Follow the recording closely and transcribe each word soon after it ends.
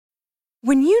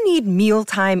When you need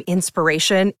mealtime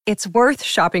inspiration, it's worth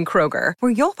shopping Kroger,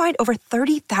 where you'll find over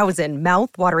 30,000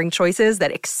 mouth-watering choices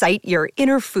that excite your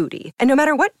inner foodie. And no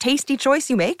matter what tasty choice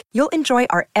you make, you'll enjoy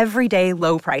our everyday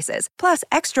low prices, plus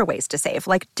extra ways to save,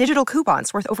 like digital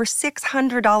coupons worth over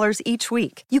 $600 each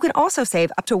week. You can also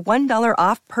save up to $1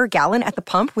 off per gallon at the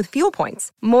pump with fuel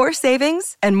points. More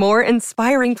savings and more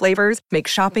inspiring flavors make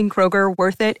shopping Kroger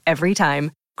worth it every time.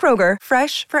 Kroger,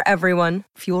 fresh for everyone.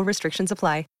 Fuel restrictions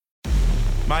apply.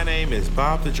 My name is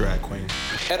Bob the Drag Queen.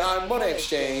 And I'm Money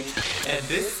Exchange. And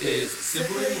this is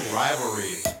Sibling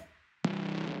Rivalry.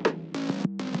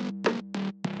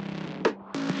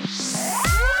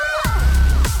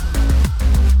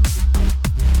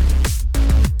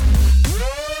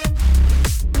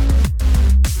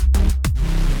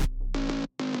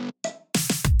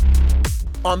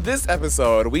 On this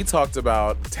episode, we talked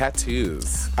about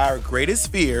tattoos. Our greatest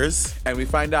fears. And we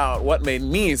find out what made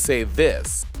me say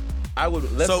this.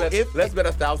 Let's bet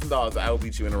 $1,000 I will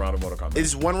beat you in a round of Mortal Kombat.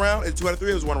 Is one round? Is 2 out of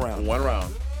 3 or is one round? One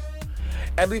round.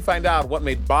 And we find out what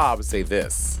made Bob say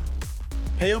this.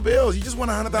 Pay your bills. You just won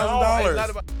 $100,000. No, it's not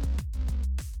about...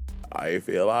 I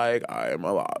feel like I'm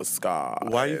Alaska.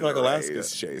 Why do you feel like Alaska?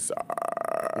 Chaser.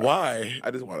 Why?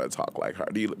 I just want to talk like her.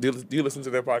 Do you listen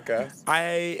to their podcast?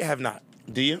 I have not.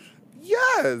 Do you?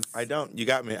 Yes. I don't. You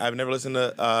got me. I've never listened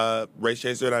to Race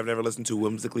Chaser, and I've never listened to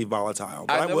Whimsically Volatile.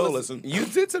 But I will listen. You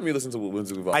did tell me to listen to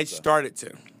Whimsically Volatile. I started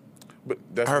to. But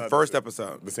that's her not first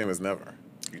episode. The same as never.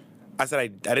 I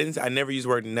said I never used the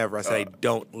word never. I said I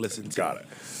don't listen to. Got it.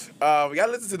 We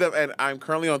gotta listen to them, and I'm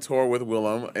currently on tour with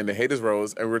Willem and the Haters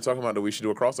Rose, and we're talking about that we should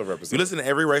do a crossover episode. You listen to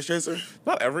every Race Chaser?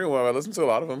 Not everyone. I listen to a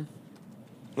lot of them.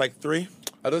 Like 3?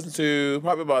 I listen to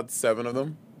probably about 7 of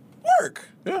them. Work.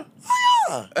 Yeah.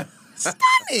 Oh, yeah.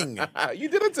 Stunning. You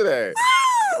did it today.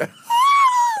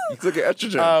 You took an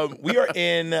estrogen. We are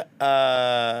in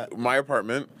my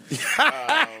apartment.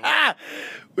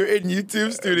 We're in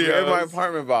YouTube studios. We're in my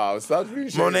apartment, Bob. Stop being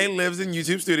shady. Monet lives in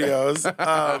YouTube studios. And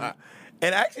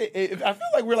actually, I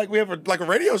feel like we have a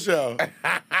radio show.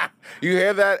 You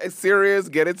hear that? It's serious.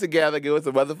 Get it together. Give us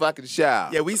a motherfucking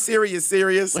shout. Yeah, we serious.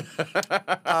 Do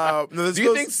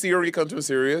you think Siri comes from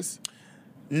Sirius?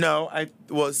 No,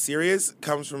 Sirius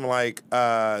comes from like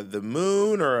the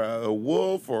moon or a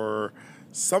wolf or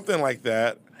something like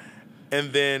that.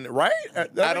 And then, right?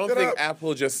 I don't think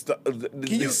Apple just...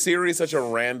 Siri is such a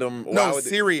random... No,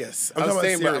 Sirius. I'm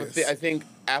talking about Sirius. I think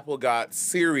Apple got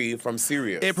Siri from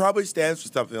Sirius. It probably stands for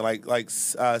something like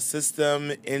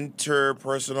System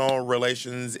Interpersonal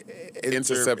Relations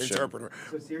Interpreter.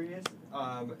 So Sirius,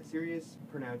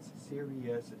 pronounced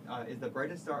Sirius, is the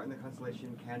brightest star in the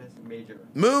constellation Canis Major.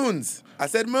 Moons. I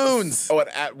said moons. Oh,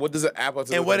 what does an Apple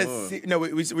do? And what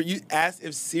is you asked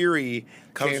if Siri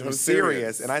comes from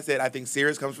Sirius, and I said I think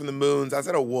Sirius comes from the moons. I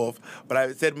said a wolf, but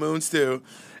I said moons too.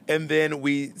 And then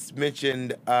we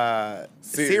mentioned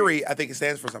Siri. I think it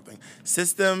stands for something.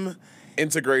 System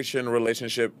Integration,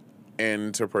 Relationship,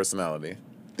 Interpersonality.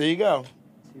 There you go.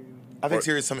 I think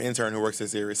Siri's some intern who works at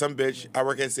Siri. Some bitch. I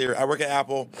work at Siri. I work at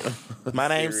Apple. My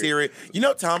name's Siri. You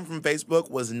know, Tom from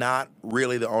Facebook was not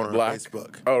really the owner of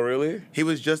Facebook. Oh, really? He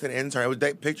was just an intern. It was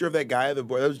that picture of that guy at the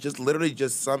board. That was just literally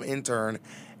just some intern.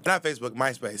 Not Facebook,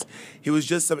 MySpace. He was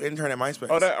just some intern at MySpace.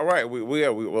 Oh, all right.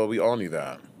 We all knew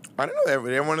that. I didn't know that.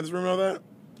 Did everyone in this room know that?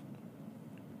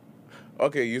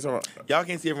 Okay, you talking about... Y'all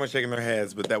can't see everyone shaking their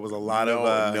heads, but that was a lot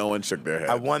of... no one shook their head.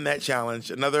 I won that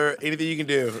challenge. Anything you can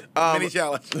do. Mini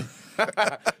challenge.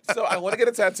 So I want to get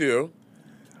a tattoo.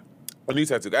 A new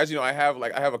tattoo. As you know, I have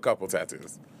a couple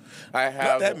tattoos. I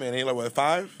have... Not that many. Like what,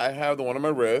 5? I have the one on my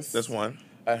wrist. This one.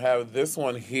 I have this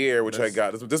one here, which I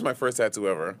got. This is my first tattoo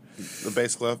ever. The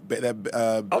bass clef.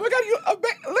 Oh my God!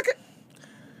 Look at...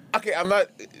 Okay, I'm not...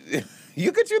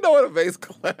 You know what a bass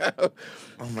clef.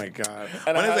 Oh my God.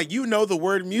 And it's like, you know the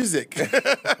word music.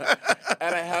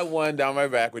 And I have one down my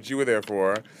back, which you were there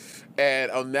for.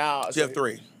 And now... So you have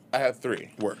 3. I have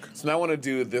 3. Work. So now I want to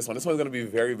do this one. This one's going to be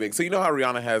very big. So you know how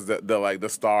Rihanna has the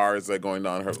stars going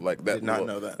down her like that. Did not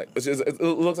know that. It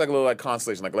looks like a little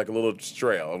constellation, like a little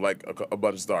trail of a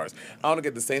bunch of stars. I want to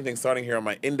get the same thing starting here on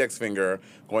my index finger,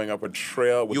 going up a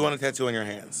trail. You want a tattoo on your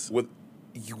hands?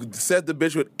 You said the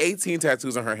bitch with 18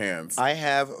 tattoos on her hands. I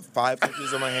have 5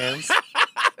 tattoos on my hands.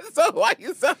 So why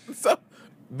you sound so...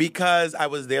 Because I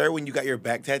was there when you got your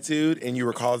back tattooed and you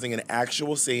were causing an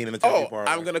actual scene in the tattoo parlor.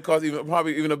 I'm going to cause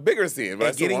probably even a bigger scene. But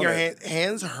and getting your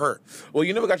hands hurt. Well,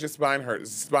 you never got your spine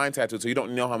tattooed, so you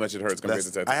don't know how much it hurts compared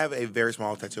to tattoo. I have a very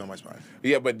small tattoo on my spine.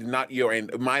 Yeah, but not your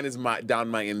end. Mine is down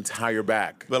my entire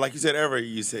back. But like you said earlier,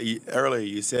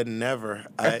 you said never.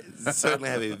 I certainly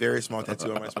have a very small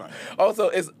tattoo on my spine. Also,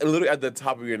 it's literally at the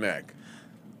top of your neck.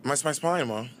 My spine,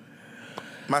 Mom.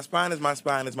 My spine is my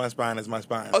spine is my spine is my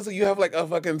spine. Oh, so you have like a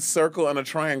fucking circle and a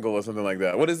triangle or something like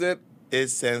that. What is it? It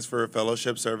stands for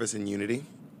Fellowship, Service, and Unity.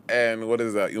 And what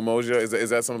is that? Umoja? Is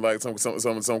that some like some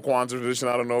Kwanzaa tradition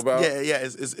I don't know about? Yeah.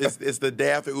 It's the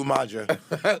day after Umoja.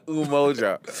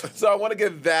 Umoja. So I want to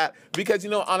get that because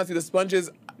honestly, the sponges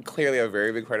clearly a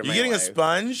very big part of my life. You getting a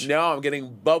sponge? No, I'm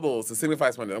getting bubbles to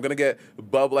signify sponges. I'm gonna get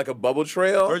like a bubble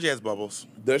trail. Thorgy has bubbles.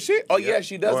 Does she? Oh yeah,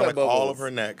 she does Or have like bubbles. all of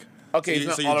her neck. Okay,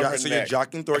 so all of her you're neck.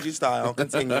 jocking Thorgy style.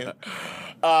 Continue.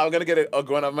 I'm gonna get it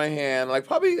going up my hand, like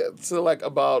probably to like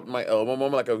about my elbow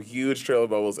moment, like a huge trail of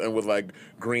bubbles, and with like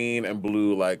green and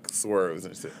blue like swerves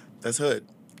and shit. That's hood.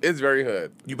 It's very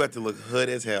hood. You about to look hood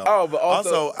as hell. Oh, but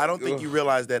also I don't think you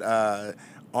realize that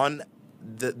on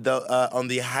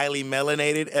the highly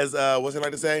melanated, as what's it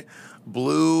like to say,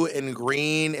 blue and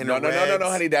green and no, reds.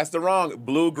 honey, that's the wrong.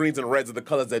 Blue, greens, and reds are the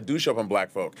colors that do show up on black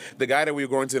folk. The guy that we were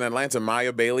going to in Atlanta,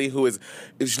 Maya Bailey, who is,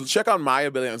 if you check out Maya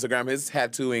Bailey on Instagram, his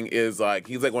tattooing is like,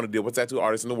 he's like one of the dopest tattoo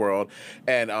artists in the world,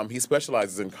 and he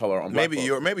specializes in color on black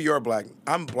folk. Maybe you're black.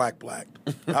 I'm black.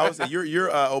 I would say you're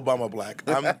Obama black.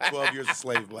 I'm 12 years of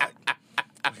slave black.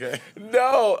 Okay.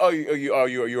 No.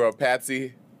 You're a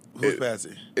patsy. Who's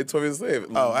Patsy? It's 12 Years a Slave.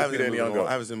 Oh, I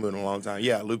haven't seen Moon in a long time.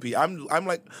 Yeah, Lupi. I'm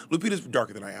like Lupita's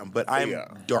darker than I am, but I'm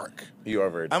dark. You are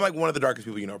very dark. I'm like one of the darkest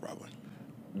people you know, probably.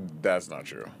 That's not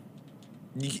true.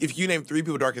 If you name 3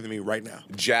 people darker than me right now.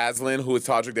 Jaslyn, who is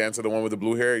Todrick Dancer, the one with the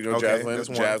blue hair. You know Okay, Jaslyn? that's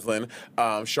one. Jaslyn.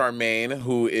 Charmaine,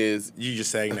 who is... You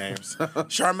just saying names.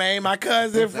 Charmaine, my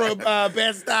cousin from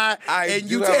Bed-Stuy, and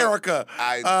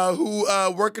Uterica, who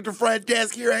work at the front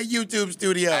desk here at YouTube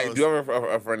Studios. I do have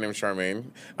a friend named Charmaine,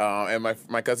 and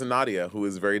my cousin Nadia, who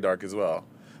is very dark as well.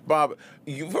 Bob,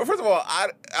 first of all,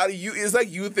 it's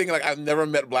like you think like I've never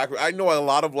met black people. I know a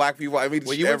lot of black people. I mean,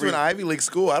 well, you went to an Ivy League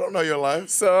school. I don't know your life.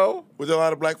 So? Were there a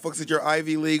lot of black folks at your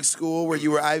Ivy League school where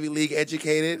you were Ivy League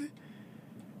educated?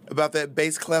 About that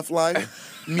bass clef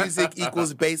life? Music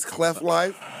equals bass clef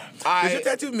life? Does your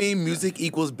tattoo mean music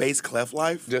equals bass clef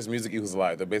life? Just music equals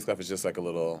life. The bass clef is just like a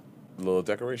little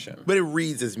decoration. But it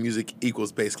reads as music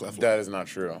equals bass clef life. That is not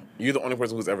true. You're the only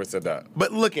person who's ever said that.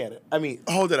 But look at it. I mean,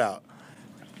 hold it out.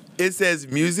 It says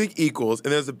music equals,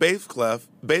 and there's a bass clef,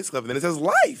 and then it says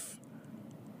life.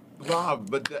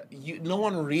 Rob, but no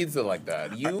one reads it like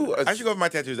that. I should go over my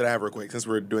tattoos that I have real quick since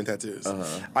we're doing tattoos.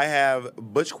 I have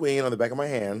Butch Queen on the back of my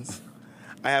hands.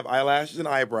 I have eyelashes and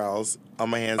eyebrows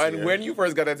on my hands. And here. when you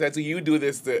first got that tattoo, you do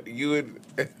this you would.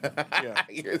 Yeah.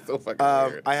 You're so fucking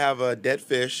weird. I have a dead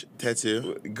fish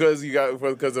tattoo. Because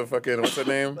of fucking what's her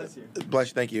name? Bless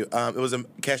you, thank you. It was a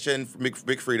Kesha and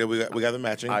Big Frida. We got them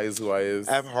matching. Eyes who I is.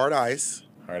 I have hard ice.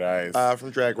 Hard eyes. From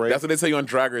Drag Race. That's what they tell you on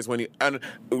Drag Race. And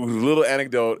little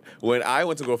anecdote, when I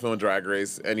went to go film Drag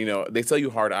Race, and they tell you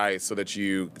hard eyes so that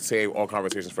you save all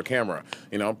conversations for camera.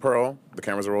 Pearl, the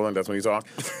cameras are rolling, that's when you talk.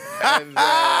 And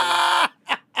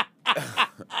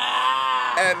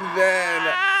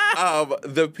then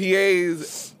the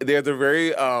PAs, they're the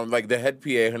very like the head PA.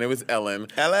 Her name is Ellen.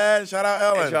 Shout out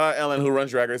Ellen. And shout out Ellen, who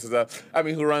runs Drag Race. Who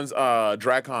runs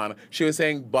DragCon. She was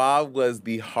saying Bob was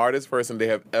the hardest person they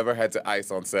have ever had to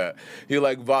ice on set. They'd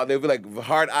be like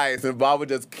hard ice, and Bob would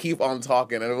just keep on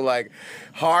talking, and it was like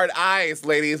hard ice,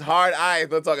 ladies, hard ice.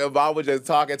 Let's talk. And Bob would just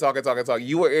talk.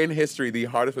 You were in history the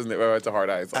hardest person that ever had to hard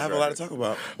ice. I have a lot to talk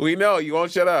about. We know you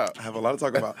won't shut up. I have a lot to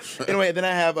talk about. Anyway, then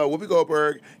I have Whoopi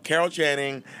Goldberg, Carol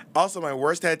Channing. Also, my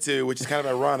worst tattoo, which is kind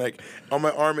of ironic, on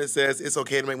my arm it says "It's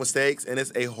okay to make mistakes," and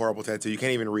it's a horrible tattoo. You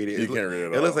can't even read it. You can't read it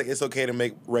at It all. looks like "It's okay to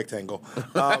make rectangle."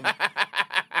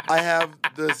 I have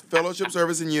the Fellowship,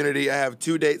 Service, and Unity. I have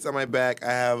 2 dates on my back.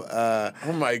 I have.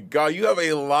 Oh my God, you have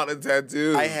a lot of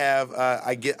tattoos. I have.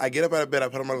 I get up out of bed. I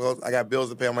put on my clothes. I got bills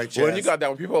to pay on my chest. When you got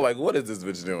down, people are like, "What is this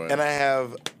bitch doing?" And I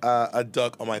have a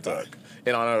duck on my thigh.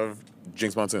 In honor of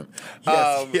Jinx Monsoon.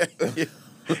 Yes. Yeah.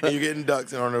 And you're getting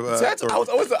ducks in honor of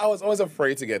I was always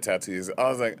afraid to get tattoos. I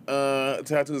was like,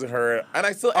 tattoos hurt, and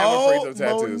I still am afraid of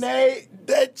tattoos. Monet,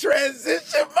 that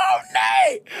transition,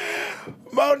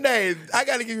 Monet. I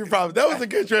gotta give you props. That was a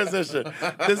good transition.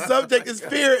 The subject is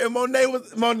fear, and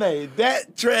Monet.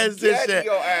 That transition. Get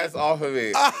your ass off of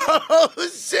me. Oh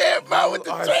shit, Mo with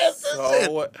the transition.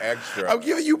 So extra. I'm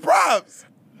giving you props.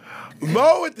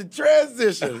 Mo with the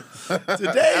transition.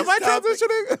 Today's Am I topic,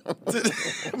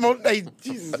 transitioning? Monet,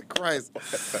 Jesus Christ.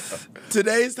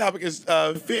 Today's topic is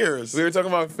fears. We were talking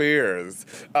about fears.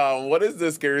 What is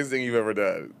the scariest thing you've ever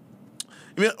done?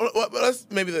 I mean,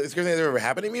 maybe the scariest thing that's ever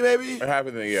happened to me, maybe? What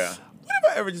happened to yeah. When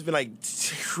have I ever just been, like,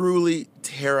 truly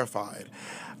terrified?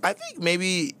 I think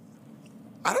maybe,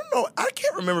 I don't know, I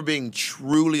can't remember being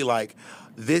truly like,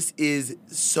 this is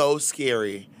so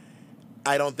scary.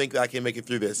 I don't think that I can make it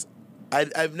through this.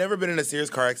 I've never been in a serious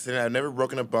car accident. I've never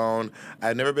broken a bone.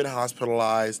 I've never been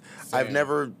hospitalized. I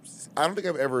don't think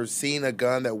I've ever seen a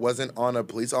gun that wasn't on a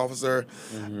police officer.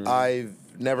 Mm-hmm. I've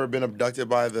never been abducted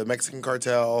by the Mexican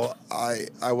cartel. I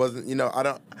wasn't,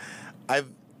 I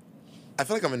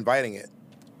feel like I'm inviting it.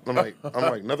 I'm like,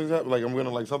 nothing's happening. Like, I'm gonna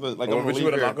like something. Like, I'm gonna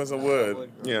leave here. Knock on some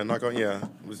wood. Yeah, knock on. Yeah,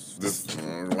 just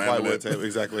plywood tape.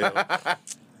 Exactly.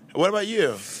 What about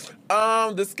you?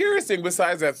 The scariest thing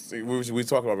besides that we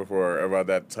talked about before about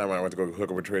that time when I went to go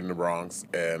hook up a trade in the Bronx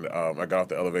and I got off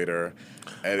the elevator.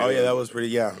 And that was pretty.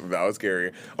 Yeah, that was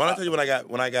scary. Well, I'll tell you when I got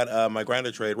my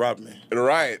Grindr trade robbed me.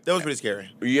 Right. That was pretty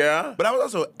scary. Yeah. But I was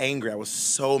also angry. I was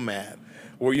so mad.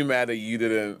 Were you mad that you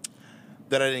didn't?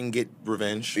 That I didn't get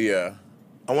revenge. Yeah.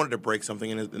 I wanted to break something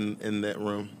in that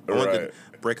room. I wanted to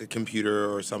break a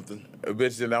computer or something.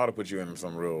 Bitch, then I would have put you in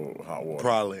some real hot water.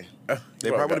 Probably. They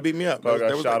probably would have beat me up.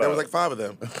 There was like 5 of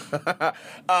them.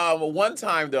 One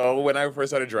time, though, when I first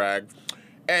started drag,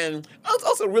 and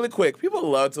also really quick, people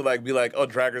love to be like, oh,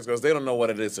 drag race girls, they don't know what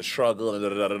it is to struggle and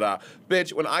da-da-da-da-da.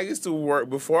 Bitch, when I used to work,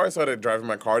 before I started driving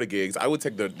my car to gigs, I would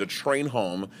take the train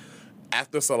home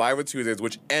after Saliva Tuesdays,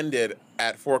 which ended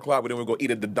at 4 o'clock, but then we'd go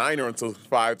eat at the diner until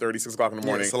 5:30, 6 o'clock in the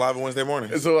morning. Yeah, Saliva Wednesday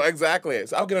morning. So exactly.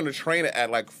 So I'll get on the train at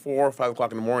like 4 or 5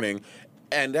 o'clock in the morning,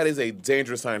 and that is a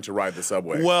dangerous time to ride the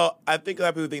subway. Well, I think a lot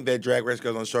of people think that drag race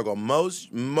girls don't struggle.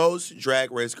 Most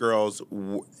drag race girls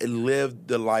lived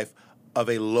the life of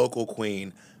a local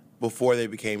queen before they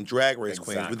became drag race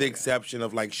queens, with the exception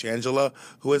of like Shangela,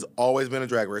 who has always been a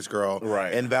drag race girl,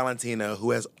 right, and Valentina, who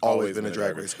has always been a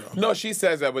drag race girl. No, she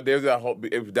says that, but there's that whole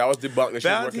that was debunked. That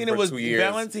Valentina was 2 years.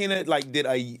 Valentina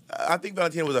I think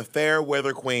Valentina was a fair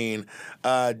weather queen,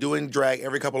 doing drag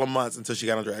every couple of months until she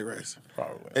got on Drag Race.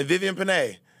 Probably. And Vivian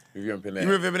Panay. You remember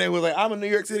Vivian Panay was like, I'm a New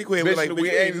York City queen. Bitch, we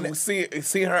ain't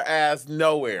seen her ass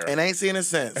nowhere. And I ain't seen her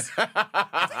since.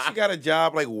 I think she got a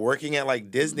job like working at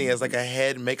like Disney as like a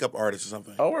head makeup artist or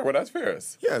something. Oh, well, that's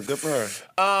fierce. Yeah, good for her.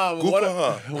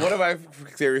 One of my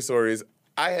scary stories,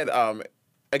 I had,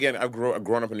 again, I've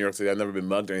grown up in New York City. I've never been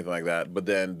mugged or anything like that. But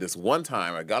then this one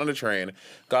time, I got on the train,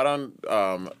 got on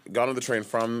the train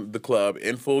from the club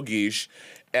in full geesh,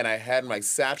 and I had my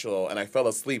satchel, and I fell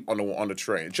asleep on the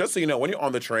train. Just so you know, when you're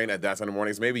on the train at that time in the morning,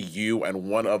 it's maybe you and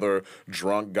one other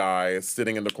drunk guy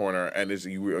sitting in the corner, and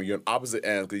you're on opposite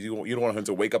ends because you don't want him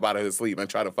to wake up out of his sleep and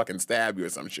try to fucking stab you or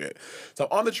some shit. So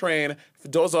I'm on the train,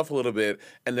 doze off a little bit,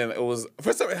 and then it was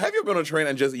first time. Have you ever been on a train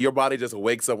and just your body just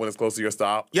wakes up when it's close to your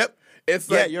stop? Yep.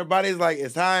 It's like, your body's like,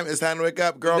 it's time to wake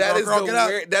up, girl, get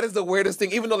up. That is the weirdest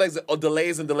thing. Even though like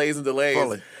delays and delays and delays.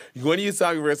 Fully. When you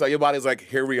stop your body's like,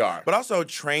 here we are. But also,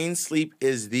 train sleep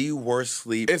is the worst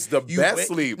sleep. It's the best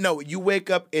sleep. No, you wake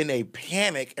up in a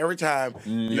panic every time.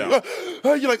 No.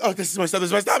 You're like, oh, this is my stop. This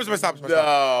is my stop. This is my stop.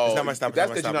 No. It's not my stop. That's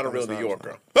because you're not a real New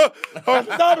Yorker. It's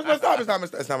not my stop. It's not my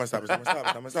stop. It's not my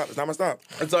stop. It's not my stop.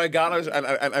 And so I got on,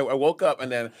 and I woke up,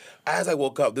 and then as I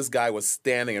woke up, this guy was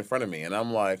standing in front of me, and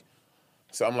I'm like,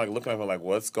 looking at him like,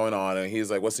 what's going on? And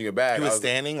he's like, what's in your bag? He was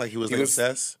standing? Like he was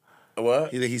obsessed?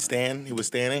 What? He was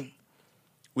standing?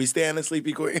 We stand a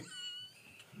sleepy queen.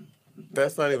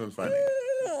 That's not even funny.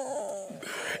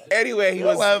 Anyway, he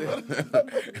was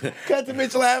laughing. Captain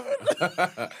Mitch laughing.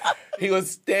 He was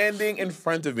standing in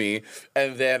front of me,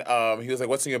 and then he was like,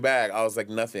 what's in your bag? I was like,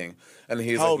 nothing. And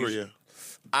he's like, how old were you?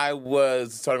 I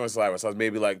was starting with Saliva, so I was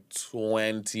maybe like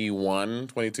 21,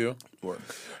 22. Work.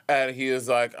 And he was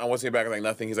like, what's in your bag? I'm like,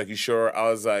 nothing. He's like, you sure? I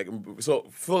was like, so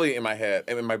fully in my head,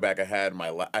 in my bag, I had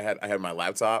my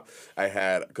laptop. I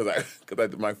had,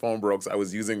 because my phone broke, so I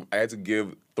had to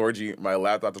give Thorgy my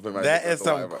laptop to put my That is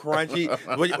some crunchy.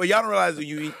 What y'all don't realize,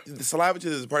 the Saliva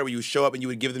Tuesday is the part where you show up and you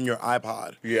would give them your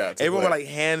iPod. Yeah. Everyone would like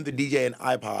hand the DJ an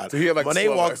iPod. So he had like Monet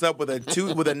walks up with a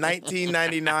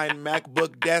 1999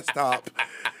 MacBook desktop.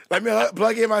 Let me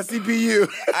plug in my CPU.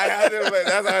 That's how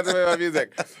I had to make my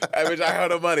music. I had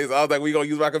no money, so I was like, "We gonna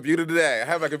use my computer today." I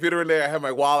had my computer in there. I had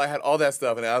my wallet. I had all that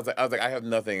stuff, and I was like, "I have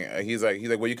nothing." And he's like,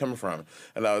 "Where you coming from?"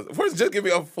 And I was first just give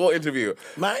me a full interview.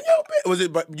 Mind your business.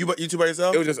 Was it you two by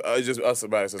yourself? It was just us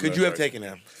by ourselves. Could you have taken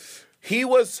him? He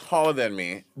was taller than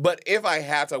me, but if I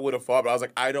had to, I would have fought. But I was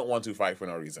like, I don't want to fight for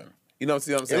no reason. You know what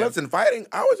I'm saying? And listen, fighting.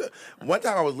 One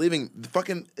time I was leaving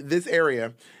this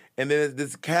area. And then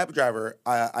this cab driver,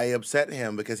 I upset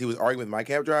him because he was arguing with my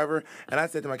cab driver. And I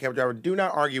said to my cab driver, do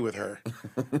not argue with her.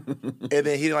 And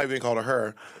then he didn't like being called a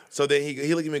her. So then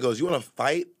he looked at me and goes, you want to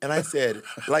fight? And I said,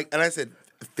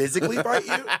 physically fight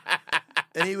you?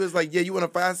 And he was like, yeah, you want to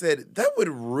fight? I said, that would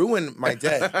ruin my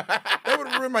day. That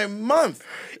would ruin my month.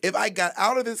 If I got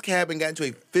out of this cab and got into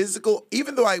a physical,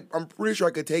 even though I'm pretty sure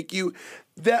I could take you,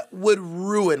 that would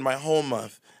ruin my whole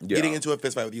month. getting into a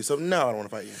fist fight with you. So no, I don't want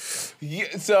to fight you.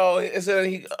 Yeah, so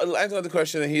he answered the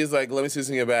question, and he's like, "Let me see what's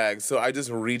in your bag." So I just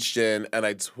reached in and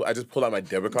I just pulled out my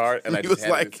debit card, and I just was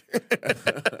like,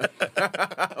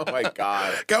 "Oh my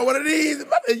god, got one of these."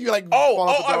 And you like,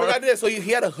 I forgot this. So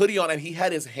he had a hoodie on, and he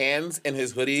had his hands in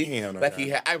his hoodie, Damn, like he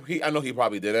had. I know he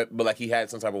probably did it, but like he had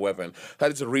some type of weapon. So I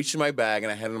just reached in my bag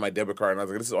and I handed him my debit card, and I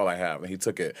was like, "This is all I have," and he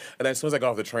took it. And then as soon as I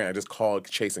got off the train, I just called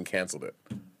Chase and canceled it.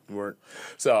 Word.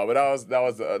 So, but that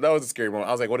was a scary moment.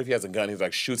 I was like, what if he has a gun? He's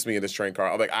like, shoots me in this train car.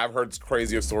 I'm like, I've heard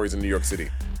crazier stories in New York City.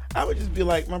 I would just be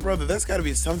like, my brother, that's got to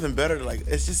be something better. Like,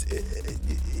 it's just,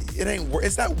 it ain't.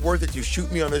 It's not worth it. You shoot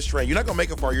me on this train. You're not gonna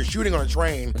make it far. You're shooting on a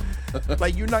train.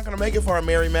 Like, you're not gonna make it far,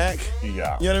 Mary Mac.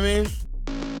 Yeah. You know what I mean?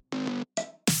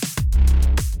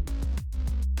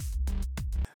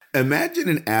 Imagine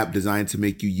an app designed to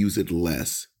make you use it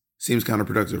less. Seems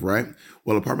counterproductive, right?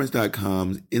 Well,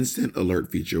 Apartments.com's instant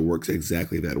alert feature works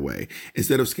exactly that way.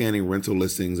 Instead of scanning rental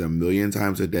listings a million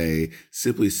times a day,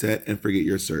 simply set and forget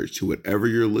your search to whatever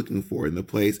you're looking for in the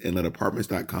place and let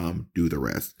Apartments.com do the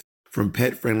rest. From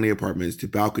pet-friendly apartments to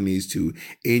balconies to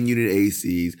in-unit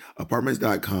ACs,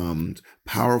 Apartments.com's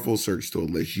powerful search tool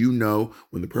lets you know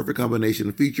when the perfect combination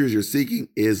of features you're seeking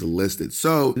is listed.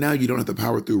 So now you don't have to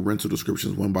power through rental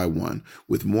descriptions one by one.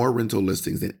 With more rental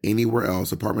listings than anywhere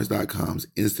else, Apartments.com's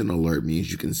instant alert means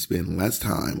you can spend less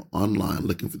time online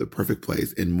looking for the perfect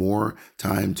place and more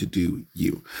time to do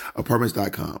you.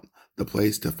 Apartments.com, the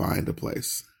place to find a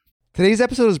place. Today's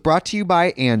episode is brought to you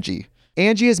by Angie.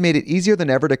 Angie has made it easier than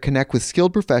ever to connect with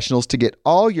skilled professionals to get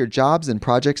all your jobs and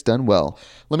projects done well.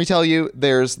 Let me tell you,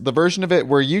 there's the version of it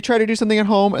where you try to do something at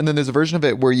home, and then there's a version of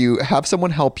it where you have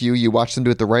someone help you, you watch them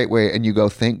do it the right way, and you go,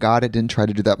 thank God I didn't try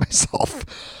to do that myself.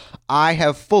 I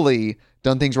have fully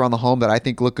done things around the home that I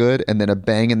think look good, and then a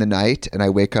bang in the night, and I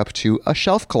wake up to a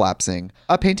shelf collapsing,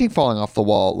 a painting falling off the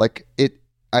wall. Like,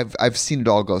 I've seen it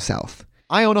all go south.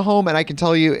 I own a home, and I can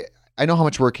tell you, I know how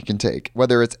much work it can take.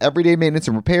 Whether it's everyday maintenance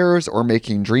and repairs or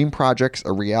making dream projects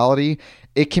a reality,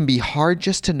 it can be hard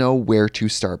just to know where to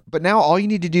start. But now all you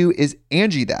need to do is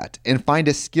Angie that and find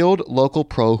a skilled local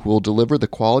pro who will deliver the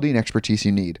quality and expertise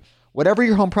you need. Whatever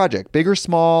your home project, big or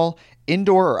small,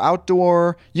 indoor or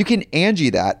outdoor, you can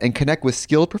Angie that and connect with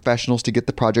skilled professionals to get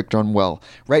the project done well.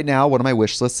 Right now, one of my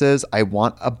wish lists is I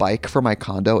want a bike for my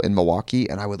condo in Milwaukee,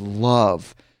 and I would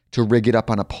love to rig it up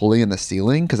on a pulley in the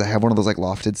ceiling because I have one of those like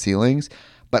lofted ceilings,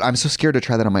 but I'm so scared to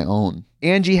try that on my own.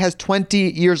 Angie has 20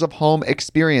 years of home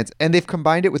experience, and they've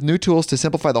combined it with new tools to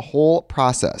simplify the whole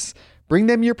process. Bring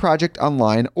them your project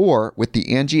online or with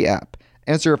the Angie app.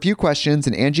 Answer a few questions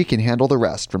and Angie can handle the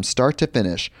rest from start to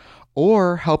finish,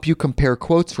 or help you compare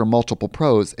quotes from multiple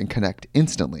pros and connect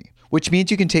instantly, which means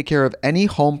you can take care of any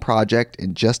home project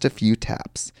in just a few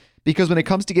taps. Because when it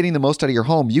comes to getting the most out of your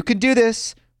home, you can do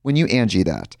this when you Angie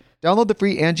that. Download the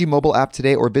free Angie mobile app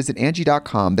today or visit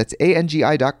Angie.com. That's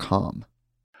ANGI.com.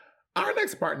 Our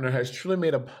next partner has truly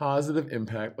made a positive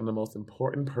impact on the most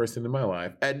important person in my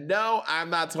life. And no, I'm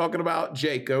not talking about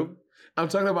Jacob. I'm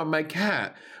talking about my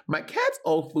cat. My cat's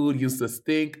old food used to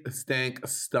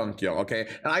stunk, y'all, okay?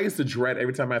 And I used to dread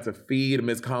every time I had to feed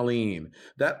Miss Colleen.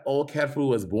 That old cat food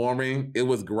was boring. It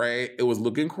was gray. It was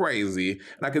looking crazy.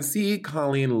 And I could see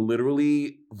Colleen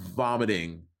literally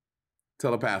vomiting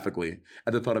telepathically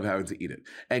at the thought of having to eat it.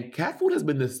 And cat food has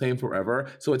been the same forever,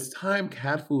 so it's time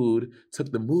cat food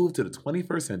took the move to the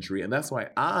 21st century, and that's why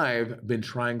I've been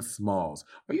trying Smalls.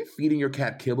 Are you feeding your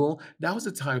cat kibble? Now is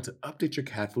the time to update your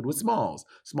cat food with Smalls.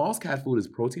 Smalls cat food is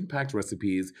protein-packed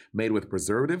recipes made with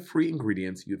preservative-free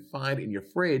ingredients you'd find in your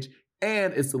fridge,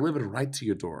 and it's delivered right to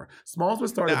your door. Smalls was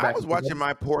started back. I was watching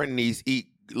my poor niece eat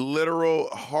literal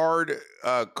hard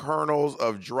kernels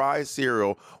of dry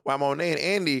cereal while Monet and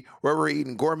Andy were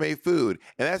eating gourmet food.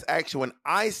 And that's actually when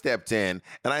I stepped in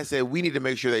and I said, we need to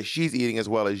make sure that she's eating as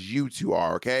well as you two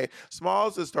are, okay?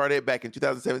 Smalls was started back in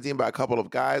 2017 by a couple of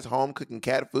guys home cooking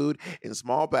cat food in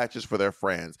small batches for their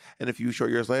friends. And a few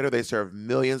short years later, they serve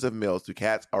millions of meals to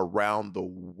cats around the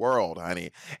world,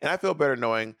 honey. And I feel better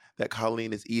knowing that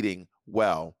Colleen is eating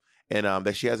well. And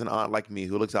that she has an aunt like me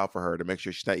who looks out for her to make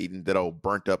sure she's not eating that old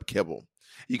burnt up kibble.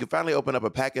 You can finally open up a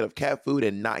packet of cat food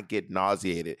and not get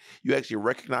nauseated. You actually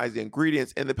recognize the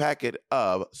ingredients in the packet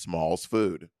of Smalls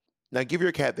food. Now give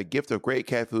your cat the gift of great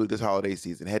cat food this holiday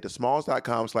season. Head to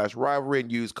smalls.com/rivalry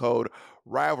and use code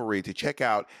RIVALRY to check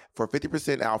out for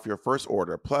 50% off your first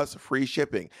order plus free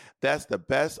shipping. That's the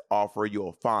best offer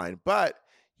you'll find. But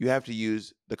you have to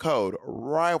use the code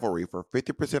RIVALRY for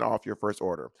 50% off your first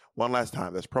order. One last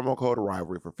time, that's promo code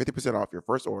RIVALRY for 50% off your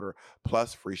first order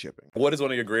plus free shipping. What is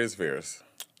one of your greatest fears?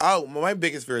 Oh, my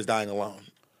biggest fear is dying alone.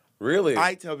 Really?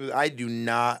 I tell people I do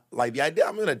not like the idea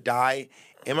I'm going to die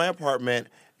in my apartment.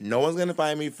 No one's gonna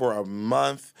find me for a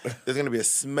month. There's gonna be a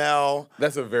smell.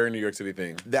 That's a very New York City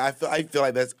thing. That I feel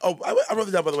like that's. Oh, I wrote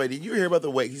this down by the way. Did you hear about the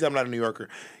way? Because I'm not a New Yorker.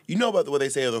 You know about what they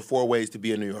say are the 4 ways to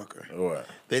be a New Yorker. What?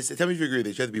 They say, tell me if you agree with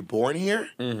this. You have to be born here.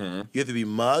 Mm-hmm. You have to be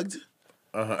mugged.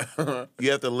 Uh-huh.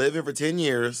 You have to live here for 10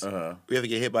 years. Uh-huh. You have to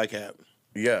get hit by a cab.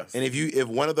 Yes. And if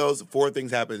one of those 4 things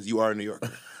happens, you are a New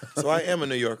Yorker. So I am a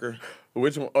New Yorker.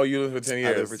 Which one? Oh, you live for 10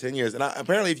 years. I live for 10 years, and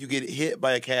apparently, if you get hit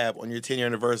by a cab on your 10-year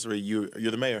anniversary, you're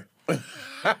the mayor. Is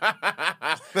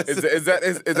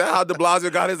that how De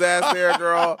Blasio got his ass there,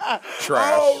 girl?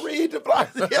 Trash. Oh, Reed De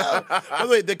Blasio. By the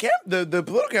way, the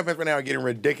political campaigns right now are getting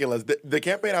ridiculous. The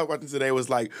campaign I was watching today was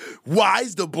like, why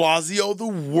is De Blasio the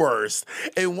worst?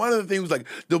 And one of the things was like,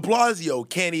 De Blasio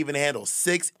can't even handle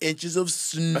 6 inches of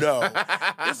snow.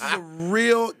 This is a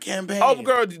real campaign. Oh,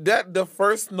 girl, the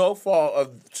first snowfall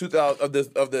of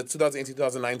the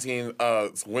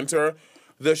 2018-2019 winter.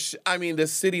 The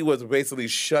city was basically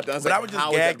shut down. But I was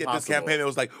just gagged at this campaign that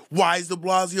was like, why is De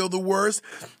Blasio the worst?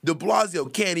 De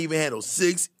Blasio can't even handle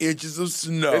 6 inches of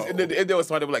snow. And there was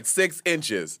something that was like 6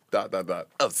 inches of snow.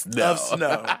 Of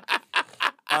snow.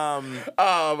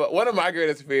 One of my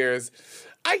greatest fears.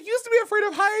 I used to be afraid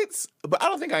of heights, but I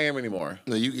don't think I am anymore.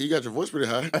 No, you got your voice pretty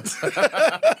high.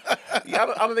 Yeah,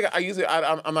 I don't think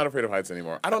I'm not afraid of heights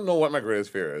anymore. I don't know what my greatest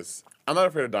fear is. I'm not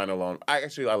afraid of dying alone. I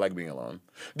like being alone.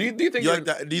 Do you think do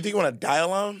you think you want to die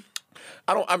alone?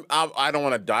 I don't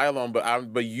want to die alone,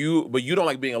 but you don't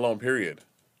like being alone. Period.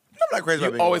 I'm not crazy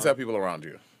about being always alone. have people around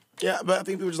you. Yeah, but I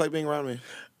think people just like being around me.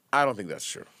 I don't think that's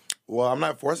true. Well, I'm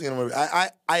not forcing anyone.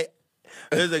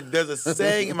 There's a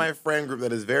saying in my friend group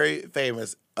that is very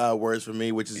famous words for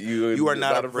me, which is you are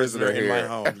not a prisoner in my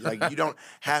home. Like you don't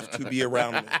have to be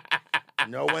around me.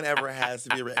 No one ever has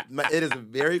to be around. It is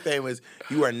very famous.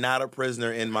 You are not a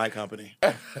prisoner in my company.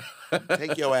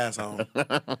 Take your ass home.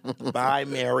 Bye,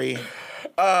 Mary.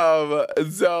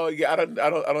 So yeah, I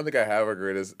don't think I have a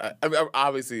greatest. I mean,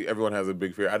 obviously everyone has a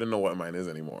big fear. I don't know what mine is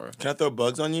anymore. Can I throw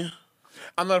bugs on you?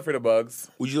 I'm not afraid of bugs.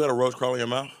 Would you let a roach crawl in your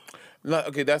mouth? No,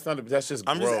 okay, that's just.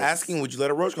 I'm gross. just asking. Would you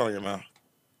let a roach crawl in your mouth?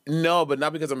 No, but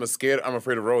not because I'm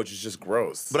afraid of roaches. It's just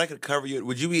gross. But I could cover you.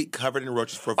 Would you be covered in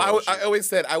roaches for a photo shoot? I always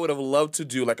said I would have loved to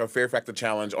do like a Fear Factor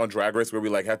challenge on Drag Race where we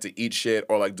like had to eat shit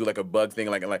or like do like a bug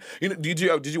thing like you know did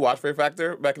you watch Fear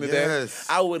Factor back in the day? Yes.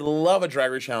 I would love a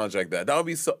Drag Race challenge like that. That would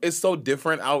be it's so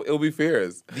different. It would be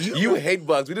fierce. You hate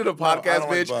bugs. We did a podcast, I don't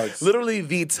like bitch. bugs. Literally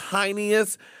the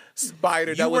tiniest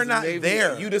spider that You was were not maybe,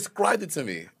 there. You described it to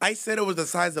me. I said it was the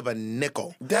size of a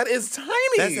nickel. That is tiny.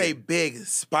 That's a big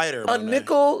spider. a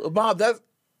nickel, Bob.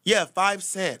 Yeah, 5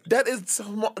 cents. That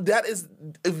is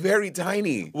very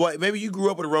tiny. What? Maybe you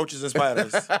grew up with roaches and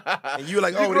spiders, and you were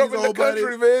like, You "Oh, grew up these in the old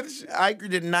country, buddies." bitch. I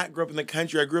did not grow up in the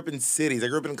country. I grew up in cities. I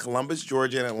grew up in Columbus,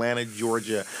 Georgia, and Atlanta,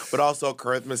 Georgia, but also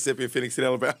Corinth, Mississippi, and Phoenix City,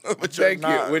 Alabama. Which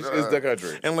Which is the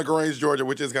country. and LaGrange, Georgia,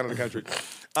 which is kind of the country.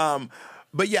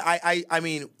 But yeah, I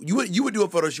mean, you would do a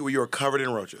photo shoot where you were covered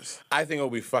in roaches. I think it'll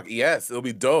be yes, it'll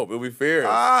be dope. It'll be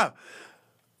fierce.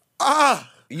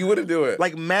 You wouldn't do it.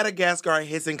 Like Madagascar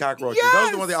hissing cockroaches. Yes! Those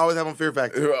are the ones they always have on Fear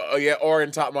Factor. Yeah, or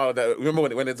in Top Model. Remember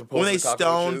when it's supposed When they to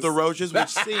stoned the roaches, which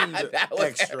seemed That was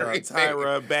extra. everything.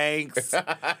 Tyra Banks.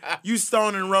 You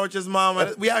stoning roaches,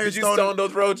 mama. We out here Did you stoning. stone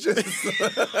those roaches?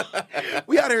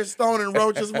 We out here stoning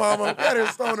roaches, mama. We out here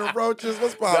stoning roaches.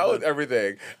 What's That was poppin'?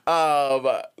 everything.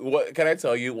 What can I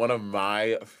tell you? One of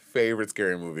my favorite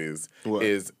scary movies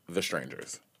is The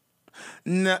Strangers.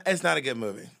 No, it's not a good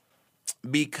movie.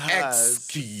 Because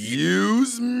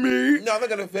Excuse me? No, I'm not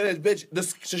gonna finish, bitch. The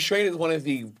Strangers is one of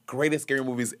the greatest scary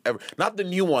movies ever. Not the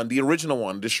new one, the original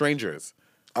one, The Strangers.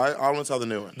 I only saw the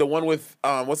new one. The one with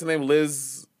what's the name?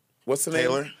 Liz. What's the name?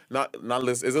 Taylor? Not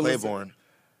Liz. Is it Claiborne.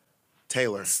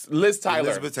 Taylor. Liz Tyler?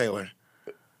 Elizabeth Taylor.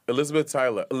 Elizabeth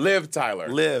Tyler. Liv Tyler.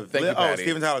 Liv. Thank you, Patty.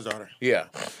 Steven Tyler's daughter. Yeah.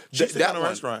 She used to that own a one.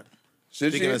 restaurant.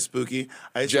 Did Speaking she? of spooky,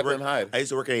 I used Jekyll and Hyde. I used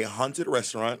to work at a haunted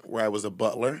restaurant where I was a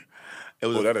butler. It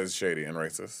was Oh, that is shady and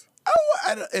racist.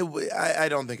 I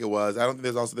don't think it was. I don't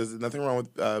think there's nothing wrong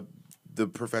with the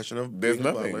profession of There's being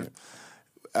a nothing.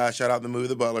 butler. Shout out the movie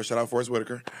The Butler. Shout out Forrest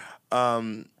Whitaker.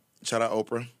 Shout out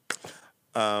Oprah.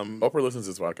 Oprah listens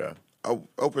to this podcast.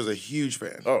 Oprah's a huge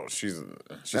fan. Oh, she's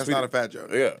That's not a fat joke.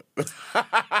 Yeah.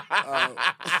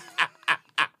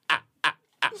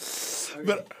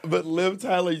 But Liv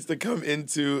Tyler used to come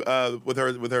into with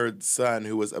her son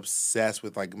who was obsessed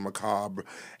with like macabre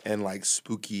and like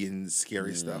spooky and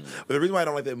scary stuff. But the reason why I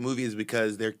don't like that movie is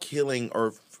because they're killing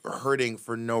or hurting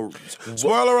for no.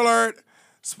 Spoiler alert!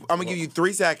 I'm gonna give you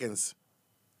 3 seconds.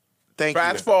 Thank you.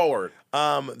 Fast forward.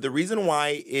 The reason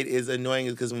why it is annoying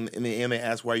is because when in the end they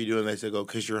ask why are you doing this, they go,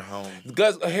 because you're home.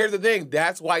 Because here's the thing,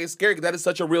 that's why it's scary. 'Cause that is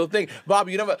such a real thing, Bob.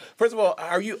 You never. First of all,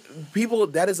 people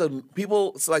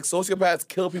like sociopaths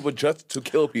kill people just to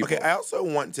kill people. Okay, I also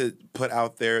want to put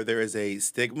out there is a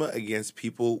stigma against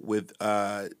people with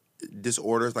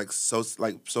disorders like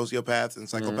sociopaths and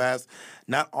psychopaths.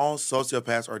 Not all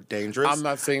sociopaths are dangerous. I'm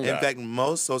not saying that. In fact,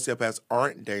 most sociopaths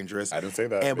aren't dangerous. I didn't say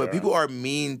that. But people are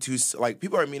mean to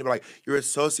you're a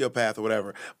sociopath or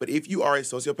whatever. But if you are a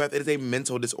sociopath, it is a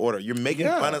mental disorder. You're making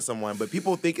fun of someone, but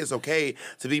people think it's okay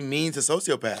to be mean to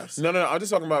sociopaths. No. I'm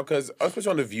just talking about because especially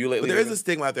on The View lately. But there is a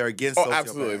stigma out there against sociopaths.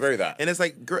 Absolutely, very that. And it's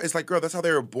like, girl, that's how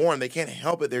they were born. They can't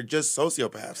help it. They're just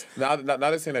sociopaths. Now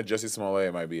they're saying that Jussie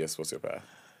Smollett might be a sociopath.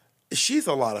 She's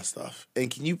a lot of stuff. And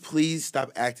can you please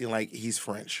stop acting like he's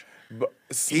French? But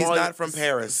He's not from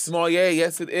Paris. Smollett,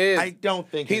 yes, it is. I don't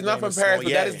think he's not from Paris,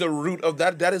 but that is the root of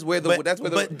that. That is where the.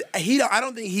 I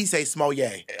don't think he say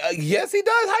Smollett. Yes, he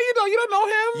does. How you know? You don't know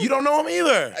him. You don't know him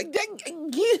either.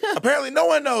 Yeah. Apparently, no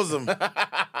one knows him. Can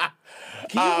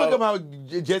you look up how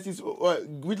Jesse's?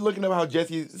 We're looking up how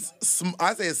Jesse's.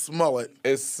 I say it's Smollett.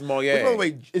 It's Smollett. By the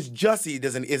way, it's Jussie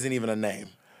isn't even a name.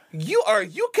 You are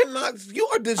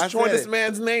destroying this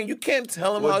man's name. You can't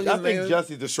tell him how his name is. I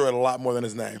think Jussie destroyed a lot more than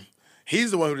his name.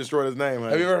 He's the one who destroyed his name.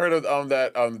 Have you ever heard of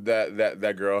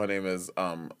that girl? Her name is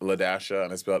LaDasha,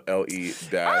 and it's spelled L-E-.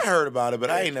 I heard about it,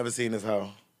 but I ain't never seen this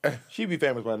hoe. She'd be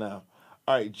famous by now.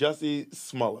 All right, Jussie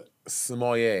Smollett.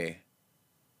 Smollett.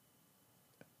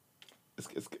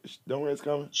 Don't worry, it's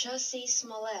coming. Jussie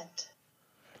Smollett.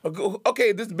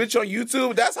 Okay, this bitch on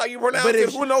YouTube, that's how you pronounce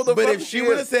it. Who knows the fuck if she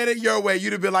would have said it your way,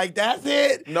 you'd have been like, that's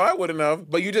it. No, I wouldn't have.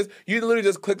 But you literally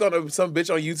just clicked on some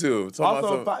bitch on YouTube.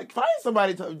 Also,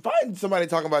 find somebody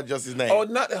talking about Jussie's name. Oh,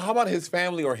 how about his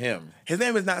family or him? His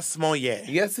name is not Smollett.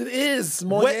 Yes, it is.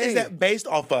 Smollett. What is that based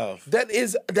off of?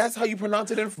 That's how you pronounce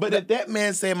it. But if that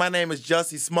man say my name is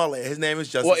Jussie Smollett, his name is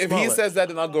Jussie Well, Smollett. if he says that,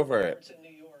 then I'll go for it.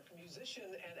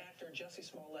 Jussie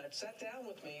Smollett sat down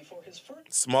with me for his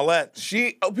first. Smollett.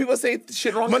 People say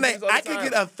shit wrong. Monet, I could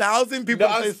get 1,000 people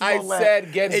to say Smollett. I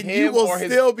said get him, and you will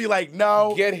still be like,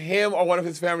 no. Get him or one of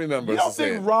his family members. You don't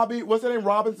think Robbie? What's her name?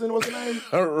 Robinson? What's her name?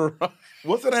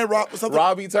 What's her name?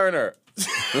 Robbie Turner.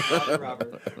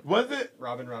 Robert. Was it?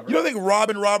 Robin Roberts. You don't think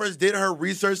Robin Roberts did her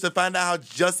research to find out how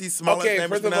Jussie Smollett's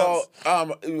name is pronounced? First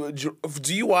of all,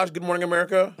 do you watch Good Morning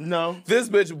America? No. This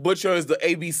bitch butchers the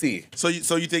ABC. So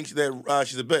you think that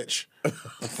she's a bitch?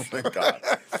 Oh my God.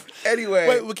 Anyway.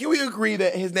 Wait, well, can we agree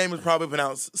that his name is probably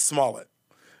pronounced Smollett?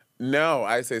 No,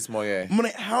 I say Smollett.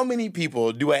 How many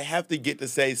people do I have to get to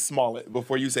say Smollett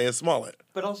before you say a Smollett?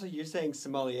 But also, you're saying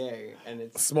sommelier, and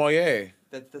it's Smollett.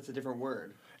 That's a different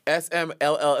word.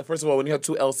 SMLL. First of all, when you have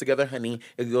two L's together, honey,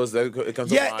 it comes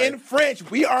to Y. In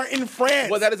French. We are in France.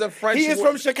 Well, that is a French He is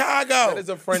from Chicago. That is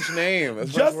a French name.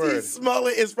 Jussie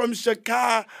Smollett is from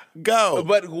Chicago.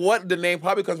 But what the name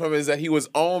probably comes from is that he was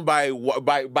owned by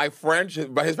French,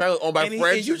 by his family owned by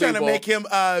French and you're trying to make him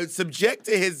subject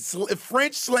to his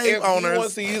French slave owners. If he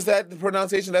wants to use that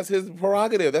pronunciation, that's his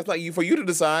prerogative. That's not for you to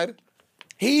decide.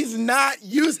 He's not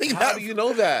using that. How do you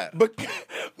know that? But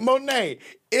Monet,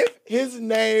 if his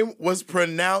name was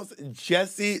pronounced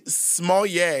Jussie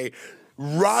Smollett,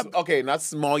 okay, not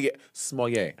Smollett,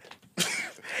 Smollett.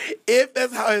 If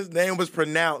that's how his name was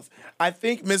pronounced, I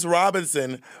think Miss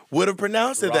Robinson would have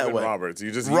pronounced it that way. Roberts.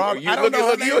 You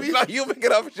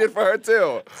making up shit for her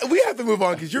too. We have to move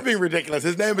on because you're being ridiculous.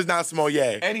 His name is not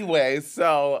Smollett. Anyway,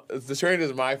 so The Train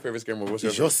is my favorite scary movie. What's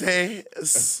your favorite? Jussie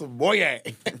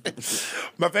Smollett.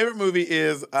 My favorite movie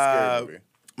is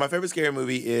my favorite scary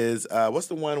movie is what's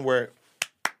the one where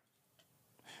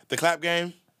the clap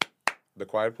game? The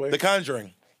Quiet Place? The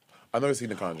Conjuring. I've never seen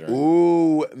The Conjuring.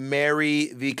 Ooh,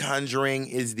 Mary, The Conjuring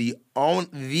is the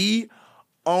only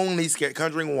scary.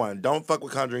 Conjuring 1. Don't fuck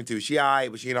with Conjuring 2. She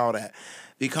alright, but she ain't all that.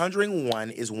 The Conjuring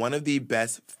 1 is one of the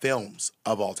best films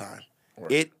of all time.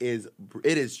 Right. It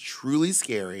is truly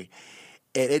scary,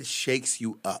 and it shakes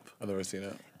you up. I've never seen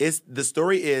it. The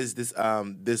story is this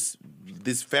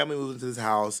family moves into this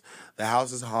house. The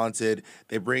house is haunted.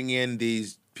 They bring in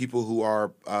these people who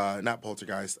are not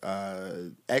poltergeists,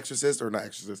 exorcists, or not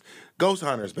exorcists, ghost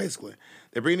hunters, basically.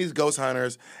 They bring these ghost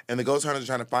hunters, and the ghost hunters are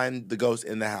trying to find the ghost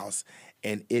in the house.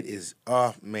 And it is,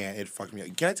 oh man, it fucked me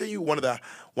up. Can I tell you one of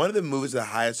the movies with the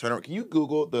highest turnover? Can you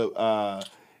Google the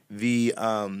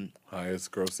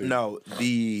highest grossing? No,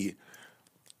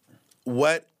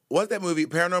 what's that movie?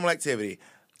 Paranormal Activity.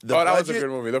 That was a good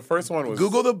movie. The first one was.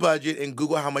 Google the budget and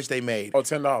Google how much they made.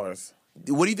 $10.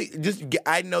 What do you think?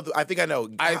 I know. I think I know.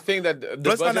 I think that the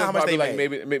Let's find budget out how much probably they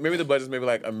like maybe the budget's maybe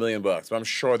like $1 million, but I'm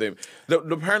sure the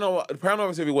Paranormal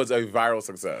Activity was a viral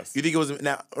success. You think it was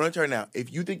now? I'm gonna try now.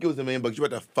 If you think it was $1 million, you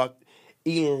about to fuck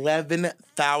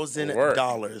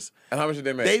 $11,000. And how much did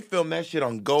they make? They filmed that shit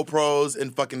on GoPros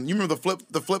and fucking. You remember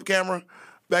the flip camera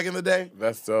back in the day?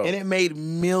 That's dope. And it made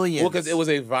millions. Well, because it was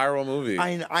a viral movie.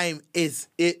 That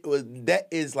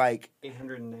is like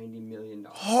 $890 million.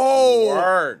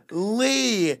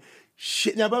 holy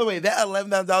shit. Now, by the way, that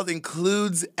 $11,000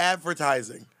 includes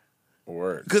advertising.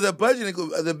 Word. Because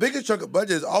the biggest chunk of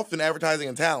budget is often advertising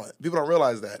and talent. People don't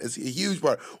realize that. It's a huge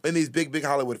part in these big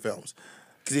Hollywood films.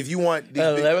 Because if you want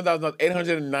 $11,000,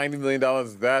 $890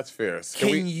 million, that's fierce.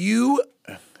 Can you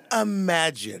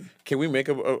imagine? Can we make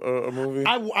a movie?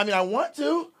 I mean, I want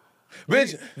to.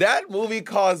 Bitch, that movie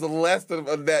costs less than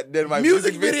my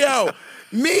music video.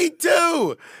 Me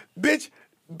too. Bitch,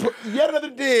 yet another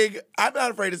dig. I'm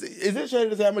not afraid to say. Is it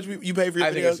shady to say how much you pay for your videos?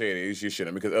 I think it's shady. You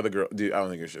shouldn't, because other girls, I don't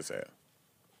think you should say it.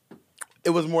 It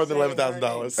was more than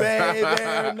 $11,000. Say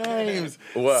their names.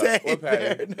 What? Say What,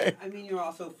 their Patty? names. I mean, you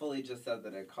also fully just said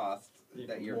that it cost,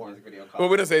 that your music video cost. Well,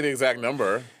 we didn't say the exact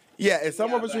number. Yeah, it's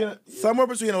somewhere between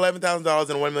 $11,000 and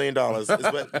 $1 million is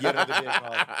what yet another dig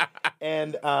costs.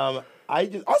 And I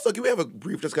just also, can we have a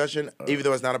brief discussion, even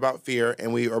though it's not about fear,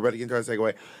 and we are about to get into our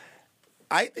segue.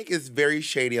 I think it's very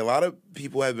shady. A lot of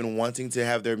people have been wanting to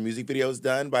have their music videos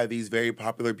done by these very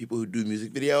popular people who do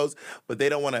music videos, but they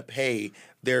don't want to pay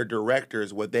their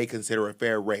directors what they consider a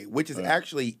fair rate, which is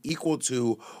actually equal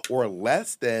to or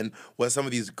less than what some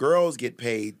of these girls get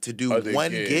paid to do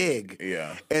one gig.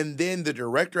 Yeah. And then the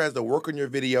director has to work on your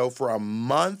video for a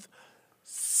month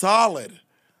solid.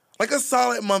 Like a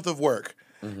solid month of work.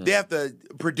 Mm-hmm. They have to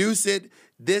produce it,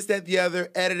 this, that, the other,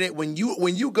 edit it. When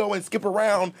you go and skip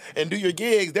around and do your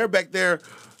gigs, they're back there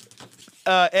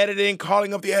editing,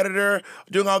 calling up the editor,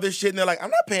 doing all this shit, and they're like, I'm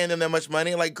not paying them that much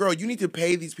money. Like, girl, you need to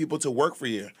pay these people to work for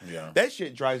you. Yeah. That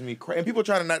shit drives me crazy. And people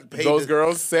trying to not pay those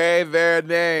girls. Say their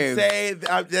names.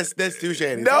 That's too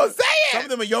shady. No, say it. Some of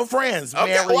them are your friends. Okay,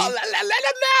 Mary. well, let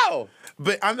them know.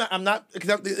 But I'm not.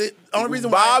 Because the only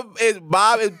reason Bob is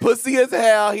pussy as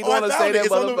hell. He don't want to say that.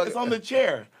 It's on the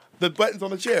chair. The button's on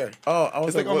the chair. Oh, I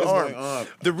was like on the arm.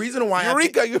 The reason why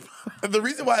the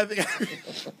reason why I think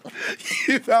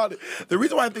you found it. The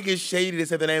reason why I think it's shady to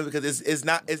say the name because it's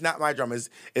not my drama.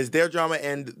 It's their drama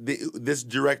and this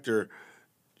director.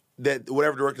 That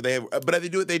whatever director they have, but if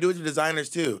they do it to designers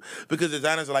too, because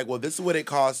designers are like, well, this is what it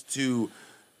costs to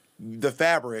the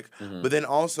fabric, but then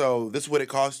also this is what it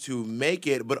costs to make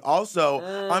it, but also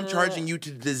I'm charging you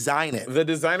to design it. The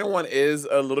designer one is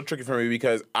a little tricky for me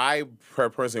because I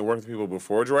personally worked with people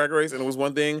before Drag Race, and it was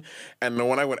one thing, and then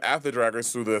when I went after Drag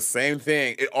Race through the same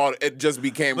thing, it just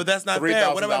became. But that's not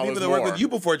fair. What about people that work with you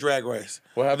before Drag Race?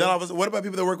 What happened? What about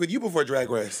people that work with you before Drag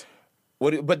Race?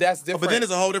 But that's different. But then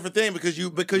it's a whole different thing because you're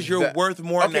worth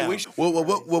more now.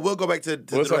 We'll go back to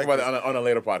we'll talk about it on a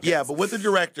later podcast. Yeah, but with the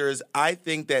directors, I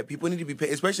think that people need to be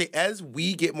paid, especially as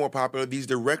we get more popular. These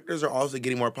directors are also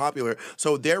getting more popular,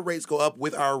 so their rates go up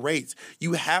with our rates.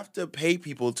 You have to pay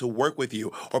people to work with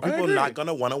you, or people are not going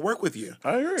to want to work with you.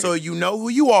 I agree. So you know who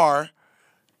you are.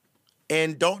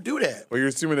 And don't do that. Well, you're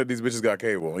assuming that these bitches got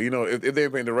cable. You know, if they're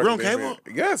paying the We're on cable?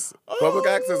 Yes. Public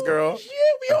access, girl. Shit,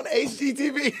 we on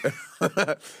HGTV.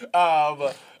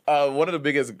 One of the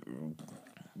biggest...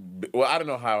 Well, I don't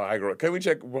know how I grew up. Can we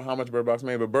check how much Bird Box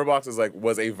made? But Bird Box was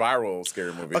a viral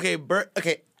scary movie. Okay,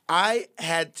 I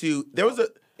had to... There was a...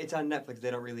 It's on Netflix.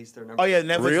 They don't release their numbers. Oh, yeah,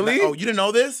 Netflix. Really? Oh, you didn't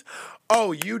know this?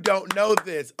 Oh, you don't know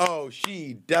this. Oh,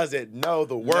 she doesn't know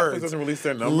the words. Netflix doesn't release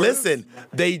their numbers? Listen,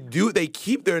 they do. They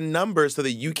keep their numbers so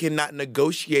that you cannot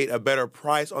negotiate a better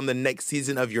price on the next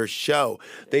season of your show.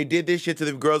 They did this shit to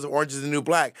the girls of Orange is the New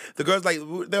Black. The girls,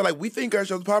 they're like, we think our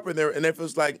show's popular. And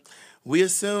Netflix like, we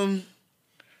assume...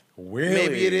 Really?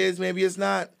 Maybe it is, maybe it's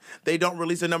not. They don't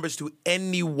release their numbers to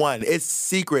anyone. It's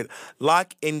secret.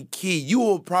 Lock and key. You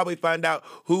will probably find out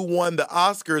who won the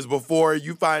Oscars before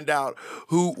you find out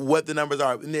what the numbers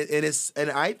are.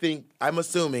 And I'm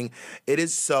assuming it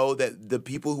is so that the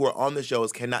people who are on the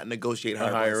shows cannot negotiate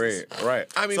higher rate.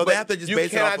 Right. I mean, so they have to just you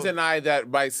cannot deny that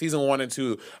by season 1 and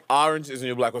 2, Orange is the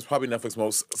New Black was probably Netflix's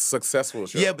most successful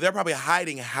show. Yeah, but they're probably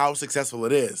hiding how successful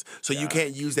it is. So you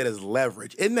can't use that as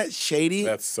leverage. Isn't that shady?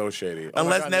 That's so shady.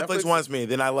 Unless Netflix wants me,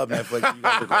 then I love Netflix. You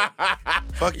guys are great.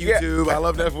 Fuck YouTube. I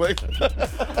love Netflix.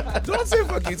 Don't say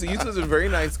fuck YouTube. YouTube's a very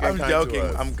nice game. I'm joking.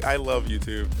 I love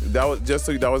YouTube.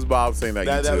 That was Bob saying that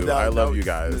YouTube. I love you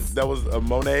guys. That was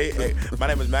Monet. Hey, my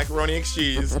name is Macaroni X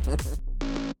Cheese.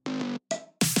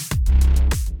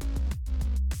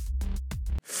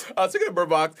 Speaking of Bird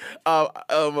Box,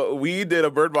 we did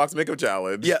a Bird Box makeup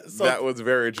challenge. Yeah, so- that was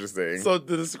very interesting. So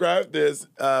to describe this,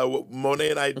 what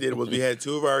Monet and I did was we had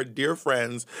two of our dear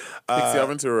friends, Pixie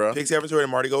Aventura. Pixie Aventura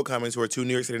and Marty Gold Cummings, who are two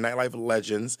New York City nightlife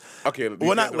legends. Okay,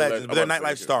 well, not legends, but they're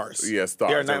nightlife stars. Yeah,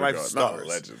 stars. They're There we nightlife go. stars. Not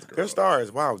legends, girl. They're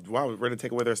stars. Wow, we're going to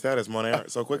take away their status, Monet,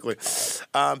 so quickly.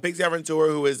 Pixie Aventura,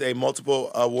 who is a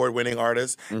multiple award-winning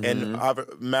artist, and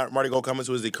Marty Gold Cummings,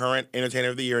 who is the current Entertainer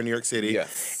of the Year in New York City.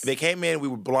 Yes. They came in, we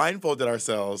blindfolded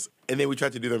ourselves, and then we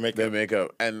tried to do their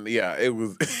makeup. And yeah, it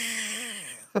was.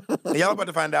 And y'all about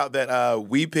to find out that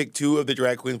we picked two of the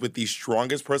drag queens with the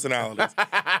strongest personalities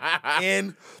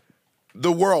in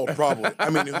the world, probably. I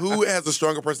mean, who has a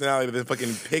stronger personality than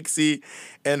fucking Pixie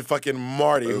and fucking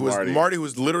Marty? Marty,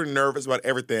 who's literally nervous about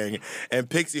everything, and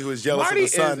Pixie, who is jealous Marty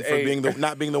of the sun is for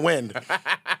not being the wind.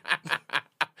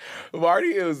 Marty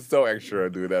is so extra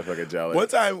doing that fucking challenge. One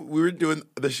time we were doing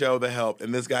the show The Help,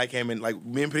 and this guy came in, like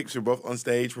me and Pixie were both on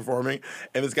stage performing,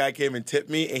 and this guy came and tipped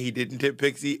me, and he didn't tip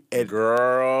Pixie. And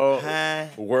Girl,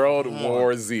 World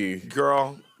War Z.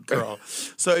 Girl.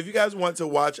 So if you guys want to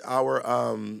watch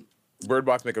our Bird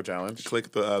Box makeup challenge,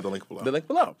 click the link below. The link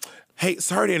below. Hey,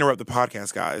 sorry to interrupt the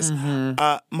podcast, guys.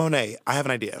 Monet, I have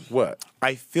an idea. What?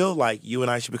 I feel like you and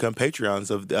I should become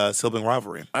Patreons of Sibling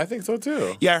Rivalry. I think so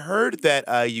too. Yeah, I heard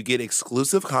that you get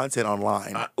exclusive content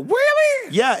online.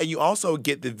 Really? Yeah, and you also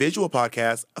get the visual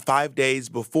podcast 5 days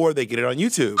before they get it on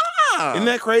YouTube. Isn't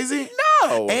that crazy?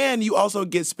 No. And you also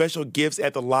get special gifts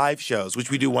at the live shows,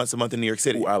 which we do once a month in New York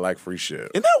City. Ooh, I like free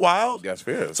shit. Isn't that wild? That's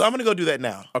fair. So I'm going to go do that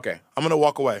now. Okay. I'm going to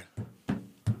walk away.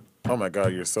 Oh my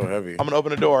God, you're so heavy. I'm going to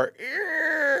open the door.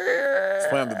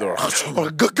 Slam the door.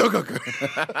 Go.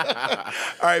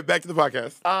 All right, back to the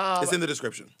podcast. It's in the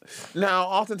description. Now,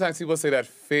 oftentimes people say that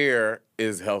fear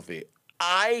is healthy.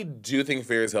 I do think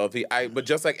fear is healthy. But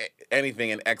just like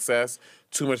anything in excess,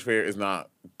 too much fear is not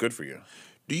good for you.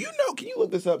 Do you know? Can you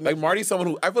look this up? Like Marty's someone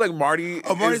who I feel like Marty.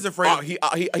 Oh, Marty's afraid. He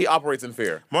operates in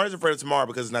fear. Marty's afraid of tomorrow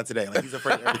because it's not today. Like he's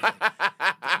afraid of everything.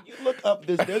 Can you look up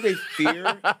this? There's a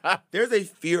fear. There's a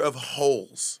fear of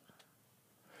holes.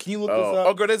 Can you look this up?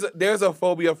 Oh, girl, there's a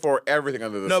phobia for everything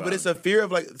under the sun. No, but it's a fear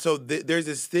of like. So there's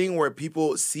this thing where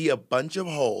people see a bunch of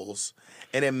holes,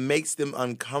 and it makes them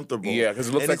uncomfortable. Yeah, because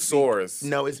it looks like sores.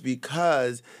 No, it's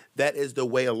because that is the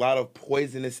way a lot of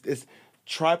poisonous. It's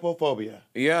trypophobia.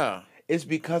 Yeah. It's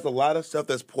because a lot of stuff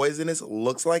that's poisonous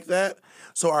looks like that.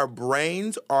 So our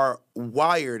brains are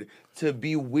wired to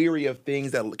be weary of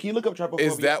things that. Can you look up trypophobia?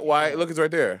 Is that why? Look, it's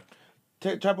right there.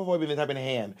 Trypophobia means type in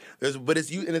hand. But it's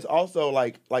you, and it's also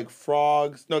like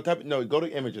frogs. No, go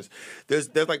to images. There's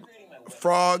like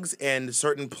frogs and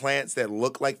certain plants that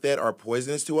look like that are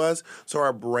poisonous to us. So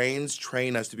our brains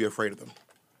train us to be afraid of them.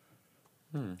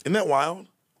 Isn't that wild?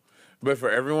 But for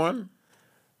everyone.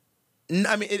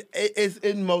 I mean, it's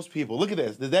in most people. Look at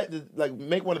this. Does that like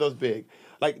make one of those big?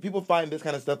 Like people find this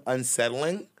kind of stuff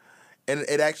unsettling, and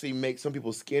it actually makes some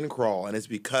people's skin crawl, and it's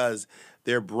because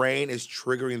their brain is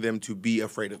triggering them to be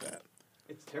afraid of that.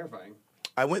 It's terrifying.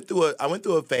 I went through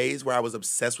a phase where I was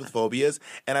obsessed with phobias,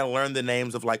 and I learned the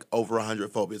names of like over 100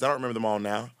 phobias. I don't remember them all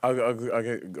now. I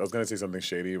was gonna say something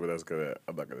shady, but I'm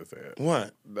not gonna say it.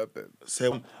 What? Nothing.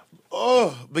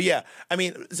 But yeah, I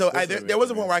mean, so there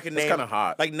was a point where I could name. It's kind of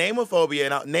hot. Like name a phobia,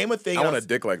 and I'll name a thing. I want a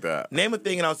dick like that. Name a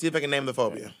thing, and I'll see if I can name the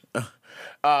phobia.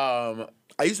 I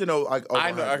used to know like.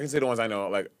 I know. I can say the ones I know,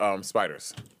 like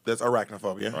spiders. That's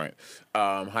arachnophobia. Right.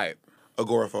 Height.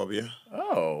 Agoraphobia.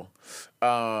 Oh.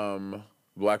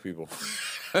 Black people.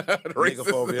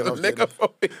 Niggophobia.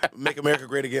 Make America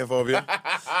Great Again phobia.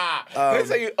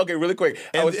 Okay, really quick.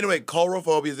 Anyway,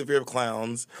 coulrophobia is the fear of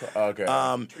clowns. Okay.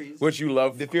 Which you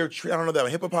love. The fear of I don't know that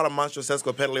one.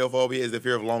 Hippopotamonstrosesquipedaliophobia is the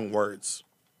fear of long words.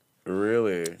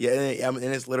 Really? Yeah, and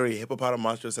it's literally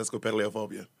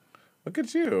hippopotamonstrosesquipedaliophobia. Look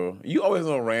at you. You always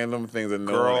know random things that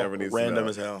no one ever needs to know. Random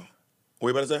as hell. What were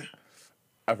you about to say?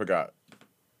 I forgot.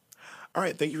 All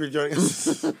right, thank you for joining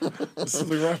us.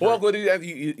 Well, do you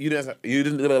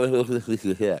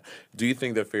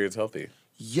think that fear is healthy?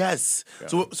 Yes. Yeah.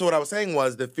 So what I was saying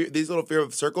was these little fear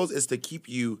of circles is to keep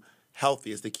you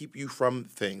healthy, is to keep you from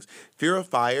things. Fear of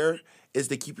fire is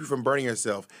to keep you from burning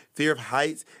yourself. Fear of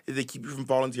heights is to keep you from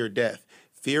falling to your death.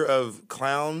 Fear of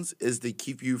clowns is to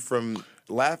keep you from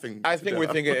laughing. I think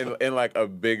we're thinking in like a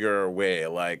bigger way,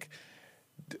 like.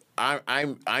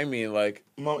 I mean, like...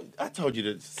 I told you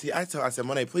to... See, I said,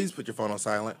 Monet, please put your phone on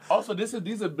silent. Also,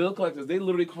 these are bill collectors. They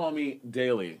literally call me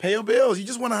daily. Pay your bills. You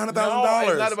just won $100,000. No,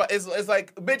 it's not about... It's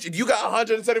like, bitch, you got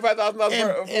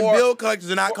 $175,000 and bill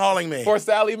collectors are not calling me. For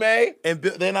Sally Mae? And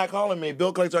they're not calling me.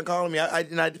 Bill collectors aren't calling me. I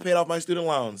paid off my student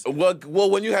loans.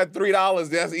 Well, when you had $3,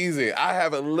 that's easy. I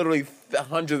have literally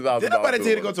hundreds of thousands. Did nobody tell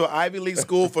you to go to an Ivy League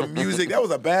school for music? That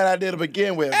was a bad idea to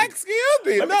begin with. Excuse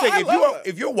me. Let me tell you,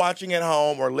 if you're watching at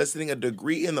home or listening, a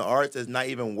degree in the arts is not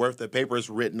even worth the paper it's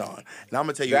written on. And I'm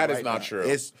gonna tell you that right is not now, true.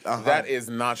 That is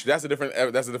not true. That's a different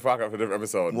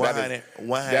episode. 100,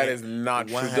 that is not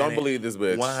true. Don't believe this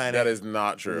bitch. 100, that is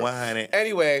not true. 100.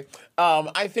 Anyway,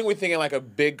 I think we're thinking like a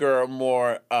bigger,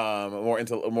 more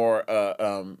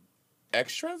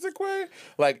extrinsic way,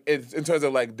 like it's in terms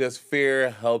of like does fear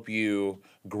help you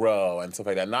grow and stuff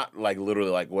like that, not like literally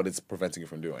like what it's preventing you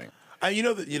from doing. You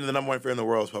know the number one fear in the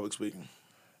world is public speaking.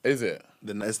 Is it?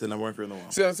 It's the number one fear in the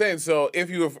world. See what I'm saying? So if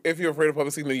you're afraid of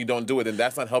public speaking, then you don't do it, then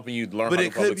that's not helping you learn. But how it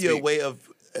to public could be a speak. way of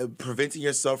preventing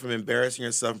yourself from embarrassing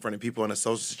yourself in front of people in a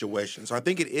social situation. So I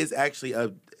think it is actually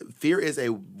fear is a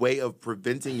way of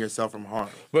preventing yourself from harm.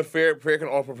 But fear can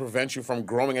also prevent you from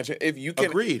growing. And if you can,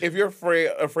 Agreed. If you're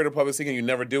afraid of public speaking, you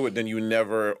never do it, then you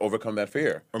never overcome that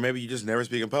fear. Or maybe you just never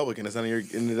speak in public, and and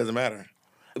it doesn't matter.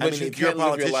 But you can't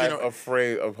live your life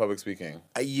afraid of public speaking.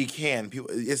 You can.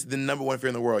 It's the number one fear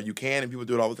in the world. You can, and people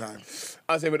do it all the time.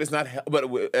 I say, but it's not. But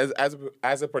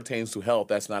as it pertains to health,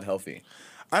 that's not healthy.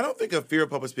 I don't think a fear of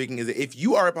public speaking is. If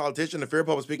you are a politician, the fear of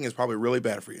public speaking is probably really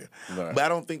bad for you. Right. But I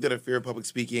don't think that a fear of public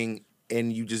speaking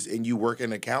and you work as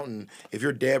an accountant. If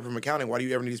you're dead from accounting, why do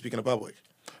you ever need to speak in the public?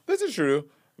 This is true.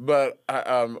 But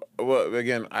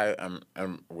we're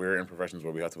in professions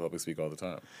where we have to public speak all the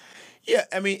time. Yeah,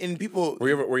 I mean, and people.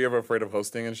 Were you ever afraid of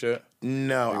hosting and shit?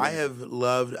 No, I have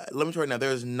loved. Let me tell you right now.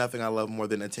 There's nothing I love more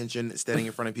than attention, standing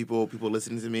in front of people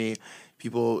listening to me,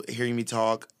 people hearing me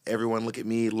talk. Everyone look at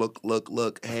me. Look.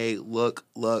 Hey, look.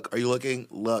 Are you looking?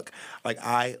 Look. Like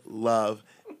I love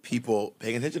people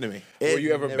paying attention to me. Were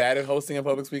you ever bad at hosting and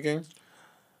public speaking?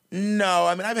 No,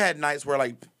 I mean I've had nights where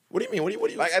like. What do you mean? What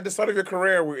do you like at the start of your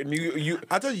career?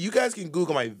 I told you guys can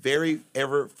Google my very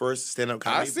first stand-up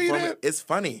comedy. I see that. It's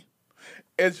funny.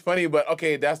 It's funny, but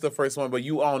okay, that's the first one. But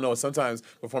you all know sometimes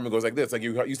performing goes like this. Like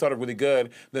you started really good,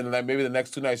 then like maybe the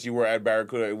next 2 nights you were at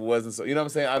Barracuda, it wasn't so. You know what I'm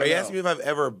saying? Are you asking me if I've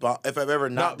ever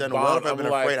not done well? If I've been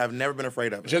afraid? I've never been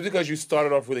afraid of it. Just because you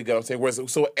started off really good, I'm saying.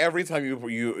 So every time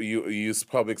you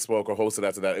public spoke or hosted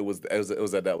after that, it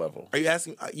was at that level. Are you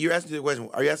asking? You're asking the question.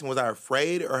 Are you asking was I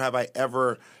afraid or have I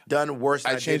ever done worse?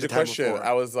 Than I changed the time question. Before?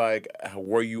 I was like,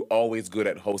 were you always good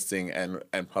at hosting and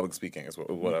public speaking? Is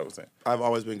what I was saying. I've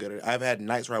always been good at it. I've had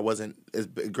nights where I wasn't as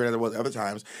great as I was other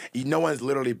times. No one's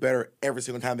literally better every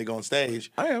single time they go on stage.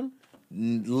 I am.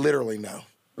 Literally no.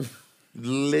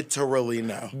 Literally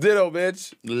no. Ditto,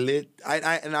 bitch.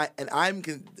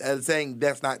 I'm saying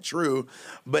that's not true,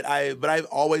 but I've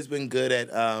always been good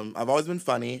at. I've always been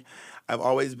funny. I've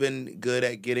always been good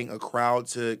at getting a crowd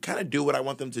to kind of do what I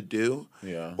want them to do.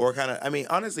 Yeah. Or kind of, I mean,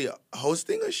 honestly,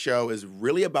 hosting a show is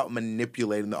really about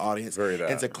manipulating the audience. Very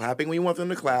that. Into clapping when you want them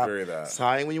to clap. Very that.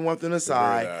 Sighing when you want them to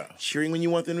sigh. Cheering when you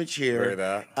want them to cheer. Very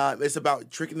that. It's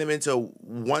about tricking them into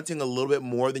wanting a little bit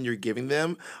more than you're giving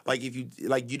them. Like if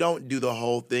you don't do the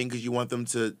whole thing because you want them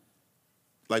to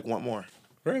want more.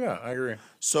 Very that. I agree.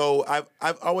 So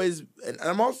I've always, and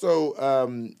I'm also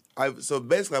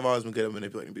basically I've always been good at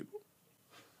manipulating people.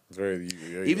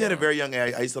 Even at a very young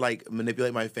age, I used to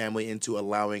manipulate my family into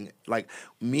allowing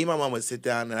me and my mom would sit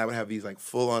down and I would have these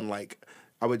full on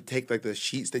I would take the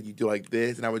sheets that you do like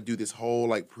this and I would do this whole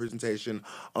presentation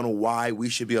on why we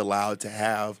should be allowed to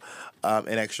have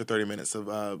an extra 30 minutes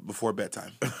of before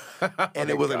bedtime. And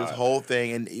it was this whole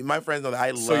thing. And my friends know that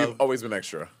I love. So you've always been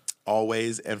extra.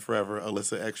 Always and forever,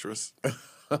 Alyssa extras.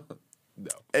 No.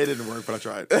 It didn't work, but I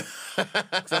tried.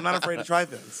 Because I'm not afraid to try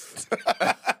things.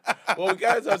 Well, we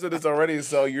kind of touched on this already.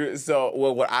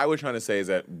 What I was trying to say is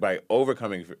that by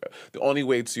overcoming, the only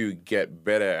way to get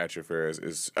better at your fears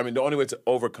the only way to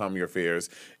overcome your fears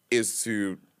is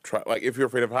to try. Like, if you're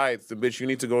afraid of heights, then bitch, you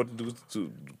need to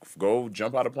go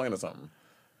jump out of a plane or something.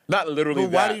 Not literally.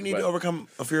 But why do you need to overcome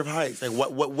a fear of heights?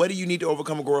 What do you need to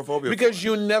overcome agoraphobia? Because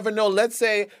you never know. Let's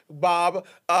say, Bob,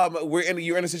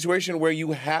 you're in a situation where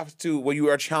you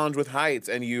are challenged with heights,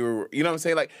 and you know what I'm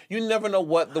saying. You never know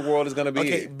what the world is going to be.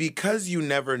 Okay, because you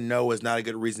never know is not a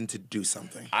good reason to do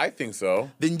something. I think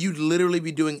so. Then you'd literally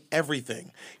be doing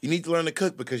everything. You need to learn to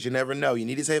cook because you never know. You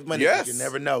need to save money because you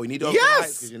never know. You need to overcome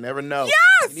heights because you never know.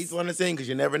 Yes. You need to learn to sing because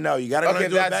you never know. You got to learn to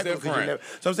do it backwards because you never.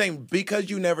 So I'm saying because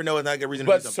you never know is not a good reason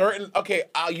to do something.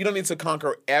 You don't need to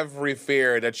conquer every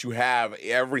fear that you have,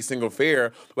 every single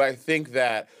fear. But I think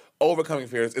that overcoming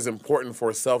fears is important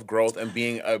for self-growth and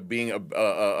being a better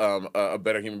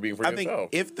human being for I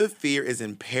yourself. think if the fear is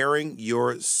impairing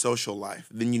your social life,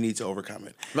 then you need to overcome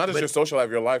it. Not just your social life,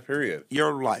 your life, period.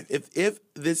 Your life. If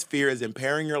this fear is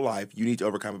impairing your life, you need to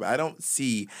overcome it. But I don't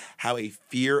see how a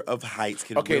fear of heights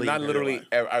can really not impair your literally.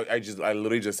 life. I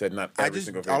literally just said not every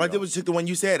single fear. All I did was took the one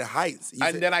you said, heights.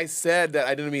 And then I said that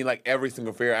I didn't mean like every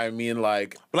single fear. I mean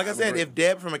like. But like I said, if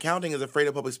Deb from accounting is afraid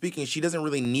of public speaking, she doesn't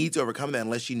really need to overcome that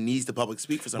unless she needs to public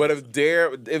speak for something. But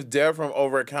if Deb from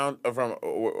accounting, if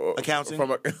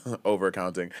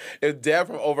Deb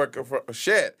from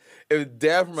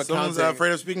accounting, someone's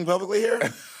afraid of speaking publicly here.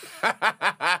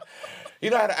 You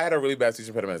know, I had a really bad speech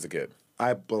impediment as a kid.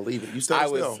 I believe it. You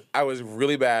I was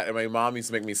really bad, and my mom used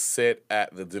to make me sit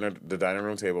at the dining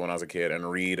room table when I was a kid and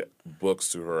read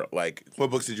books to her. Like, what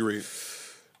books did you read?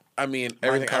 I mean,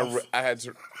 everything. I had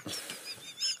to.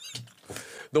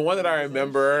 The one that I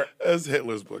remember, that's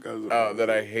Hitler's book. That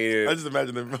I hated. I just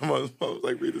imagine that my mom was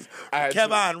like, "Read this."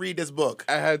 Kevin, read this book.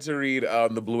 I had to read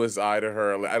The Bluest Eye to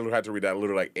her. I had to read that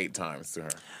literally like 8 times to her.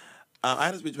 I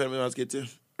had a speech impediment when I was a kid too.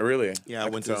 Really? Yeah, I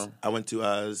went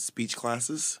to speech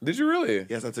classes. Did you really?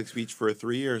 Yes, I took speech for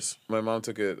 3 years. My mom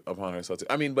took it upon herself too.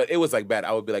 I mean, but it was like bad.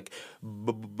 I would be like,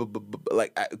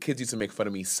 kids used to make fun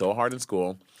of me so hard in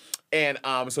school. And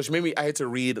so she made me, I had to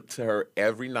read to her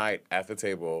every night at the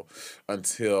table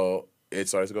until it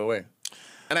started to go away.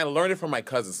 And I learned it from my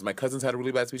cousins. My cousins had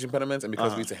really bad speech impediments, and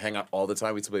because we used to hang out all the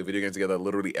time, we used to play video games together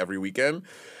literally every weekend,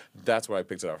 that's where I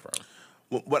picked it up from.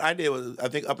 What I did was, I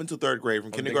think up until 3rd grade,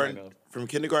 from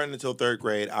kindergarten until 3rd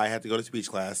grade, I had to go to speech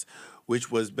class,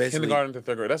 which was basically... Kindergarten to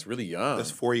 3rd grade, that's really young.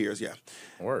 That's 4 years, yeah.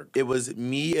 Work. It was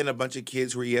me and a bunch of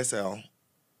kids who were ESL,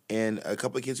 and a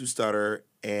couple of kids who stutter,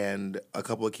 and a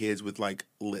couple of kids with, like,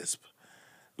 lisp.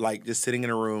 Like, just sitting in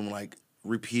a room, like,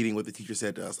 repeating what the teacher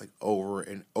said to us, like, over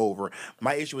and over.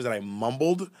 My issue was that I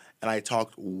mumbled, and I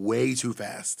talked way too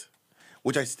fast,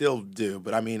 which I still do,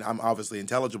 but, I mean, I'm obviously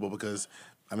intelligible because...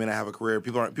 I mean, I have a career.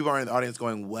 People are in the audience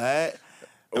going, "What?"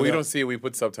 We don't see it. We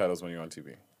put subtitles when you're on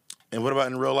TV. And what about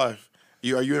in real life?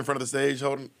 Are you in front of the stage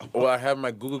holding? Well, I have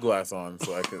my Google Glass on,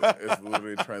 so I can. It's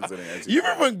literally translating. As you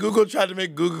remember when Google tried to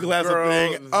make Google Glass a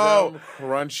thing?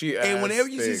 Crunchy ass. And whenever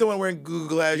you see someone wearing Google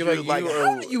Glass, you're like,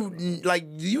 how do you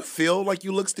like? Do you feel like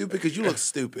you look stupid? Because you look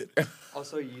stupid.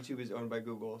 Also, YouTube is owned by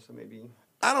Google, so maybe.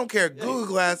 I don't care. Google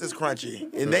Glass is crunchy,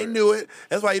 and they knew it.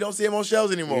 That's why you don't see them on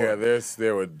shelves anymore. Yeah,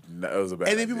 that was a bad.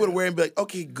 And then people would wear and be like,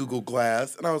 "Okay, Google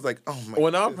Glass," and I was like, "Oh my."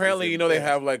 Well, now apparently, they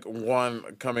have like one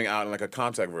coming out in like a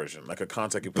contact version, like a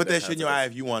contact. You put that shit in your eye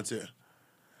if you want to.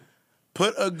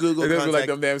 Put a Google. It doesn't like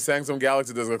them damn Samsung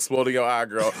Galaxy that's exploding your eye,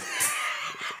 girl.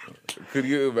 Could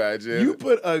you imagine? You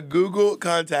put a Google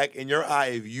contact in your eye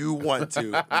if you want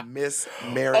to, Miss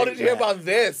Mary. Oh, did you hear about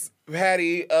this,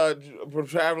 Patty? For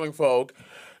traveling folk.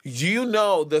 You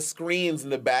know the screens in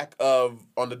the back on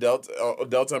the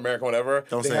Delta American, whatever.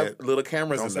 Don't say have it. Little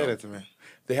cameras Don't in say them. that to me.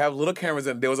 They have little cameras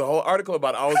in. There was a whole article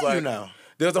about it. I was How like, you know?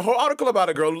 There was a whole article about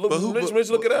it, girl. Look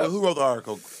it up. Who wrote the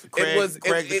article? Craig,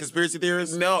 the conspiracy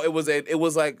theorist? No, it was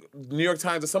like New York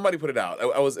Times or somebody put it out.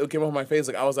 It came off my face.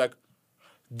 Like I was like,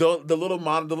 the little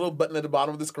button at the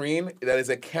bottom of the screen, that is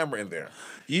a camera in there.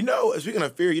 Speaking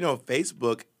of fear,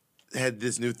 Facebook had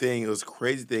this new thing. It was a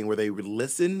crazy thing where they would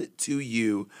listen to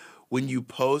you when you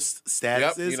post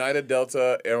statuses. Yep, United,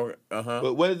 Delta,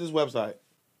 But what is this website?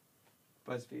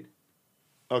 BuzzFeed.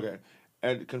 Okay.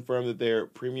 And confirm that their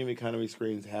premium economy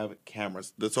screens have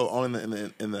cameras. So only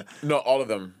in the No, all of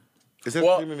them. It says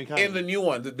premium economy. In the new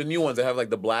ones, the new ones that have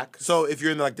like the black. So if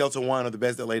you're in like Delta One or the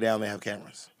best that lay down, they have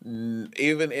cameras.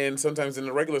 Even sometimes in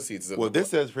the regular seats. Well,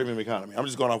 this says premium economy. I'm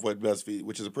just going off what BuzzFeed,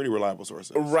 which is a pretty reliable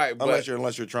source. Right, unless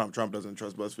you're Trump. Trump doesn't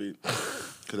trust BuzzFeed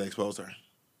because they exposed her.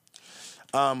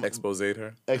 Exposed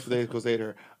her. I was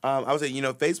saying,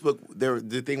 Facebook,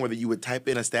 the thing where you would type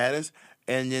in a status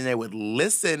and then they would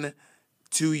listen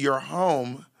to your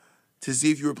home to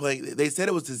see if you were playing. They said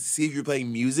it was to see if you were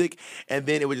playing music, and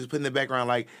then it would just put in the background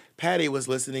like Patty was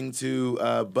listening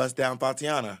to Bust Down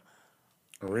Tatiana.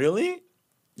 Really?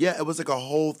 Yeah, it was like a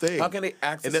whole thing. How can they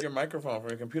access your microphone from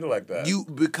your computer like that?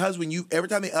 Because every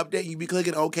time they update, you be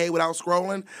clicking OK without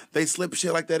scrolling. They slip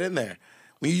shit like that in there.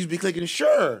 When you just be clicking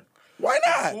sure. Why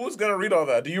not? Who's gonna read all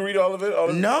that? Do you read all of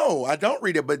it? No, I don't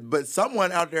read it. But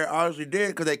someone out there obviously did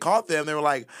because they caught them. They were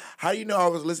like, "How do you know I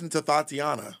was listening to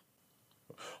Tatiana?"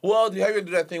 Well, do you ever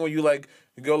do that thing where you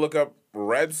go look up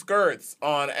red skirts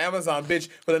on Amazon, bitch.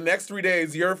 For the next 3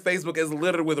 days, your Facebook is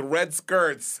littered with red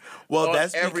skirts. Well,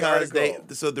 that's every because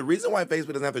article. So the reason why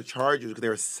Facebook doesn't have to charge you is because they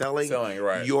were selling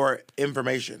right. your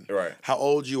information, right? How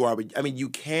old you are. But I mean, you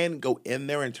can go in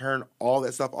there and turn all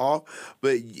that stuff off,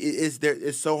 but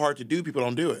it's so hard to do. People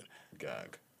don't do it.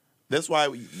 Gag. That's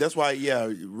why, yeah,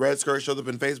 red skirt shows up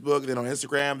in Facebook, then on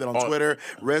Instagram, then on Twitter.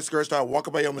 Red skirts start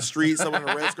walking by you on the street, someone in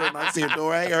a red skirt, and I see it, hey,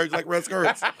 I heard you like red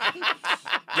skirts.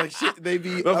 Like shit, they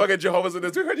be. The fucking Jehovah's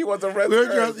Witness. We heard you want some red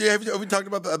skirts. Yeah, have we talked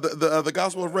about the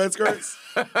gospel of red skirts?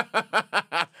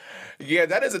 Yeah,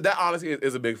 that honestly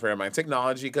is a big fear of mine.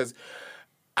 Technology, because,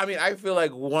 I mean, I feel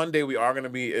like one day we are going to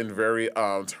be in very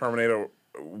Terminator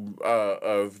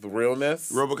of the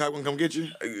realness. RoboCop gonna come get you?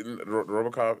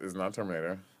 RoboCop is not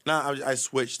Terminator. Nah, I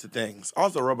switched to things.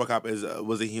 Also, RoboCop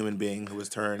was a human being who was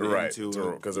turned into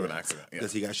because of an accident.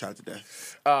 Because he got shot to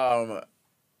death.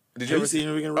 Did you ever see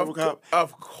him in RoboCop?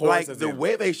 Of course. Like the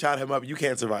way they shot him up, you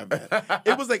can't survive that.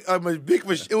 It was like a big.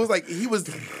 It was like he was,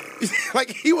 like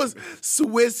he was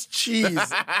Swiss cheese.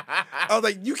 I was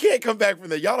like, you can't come back from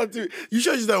that. Y'all don't do. You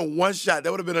should have just done one shot.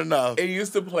 That would have been enough. It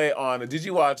used to play on. Did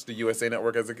you watch the USA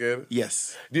Network as a kid?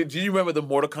 Yes. Did you remember the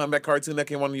Mortal Kombat cartoon that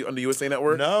came on the USA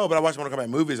Network? No, but I watched Mortal Kombat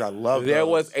movies. I love. There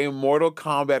was a Mortal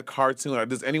Kombat cartoon.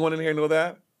 Does anyone in here know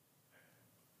that?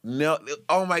 No.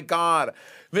 Oh my God.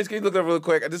 Vince, can you look it up real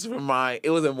quick? This is from it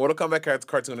was a Mortal Kombat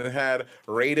cartoon, and it had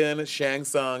Raiden, Shang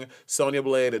Tsung, Sonya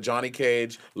Blade, Johnny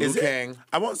Cage, Liu Kang.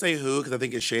 I won't say who because I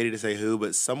think it's shady to say who,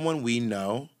 but someone we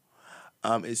know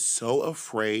is so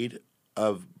afraid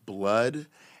of blood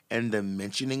and the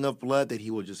mentioning of blood that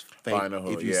he will just faint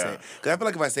if you say it. Because I feel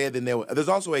like if I say it, then there's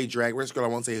also a drag race girl, I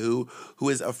won't say who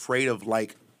is afraid of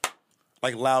like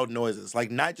loud noises.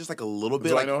 Like not just like a little bit.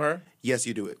 Do like, I know her? Yes,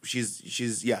 you do it.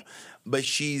 She's yeah. But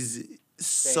she's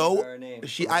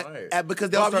because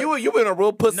Bob, you been a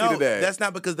real pussy today. That's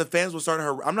not because the fans will start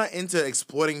her. I'm not into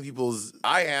exploiting people's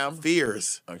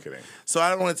fears. I'm kidding. So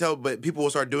I don't want to tell, but people will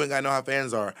start doing. I know how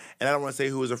fans are, and I don't want to say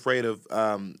who is afraid of.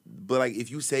 But like if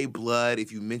you say blood,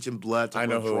 if you mention blood, I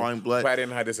know who. Drawing blood. But I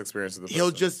didn't have this experience with the person. He'll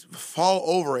just fall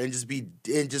over and just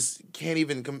can't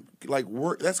even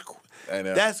work. I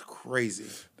know. That's crazy.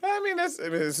 I mean,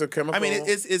 it's a chemical. I mean,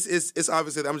 it's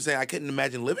obviously. I'm just saying, I couldn't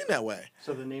imagine living that way.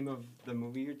 So the name of the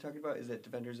movie you're talking about, is it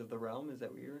Defenders of the Realm? Is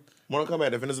that what you're? Mortal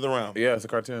Kombat, Defenders of the Realm. Yeah, it's a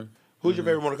cartoon. Who's your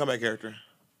favorite Mortal Kombat character?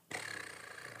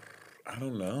 I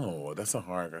don't know. That's a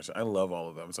hard question. I love all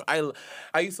of them. So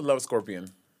I used to love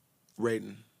Scorpion.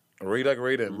 Raiden. Raiden like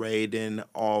Raiden. Raiden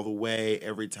all the way,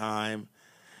 every time.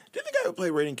 Did the guy who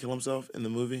played Raiden kill himself in the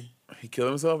movie? He killed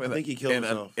himself? I think he killed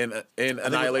himself. In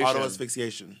Annihilation. Auto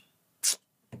asphyxiation.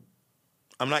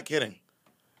 I'm not kidding.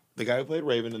 The guy who played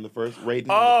Raiden in the first movie.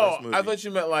 I thought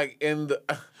you meant like in the...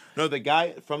 No, the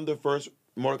guy from the first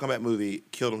Mortal Kombat movie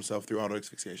killed himself through auto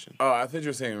asphyxiation. Oh, I thought you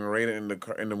were saying Raiden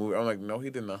in the movie. I'm like, no,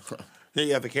 he did not.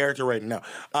 Yeah, the character Raiden. No.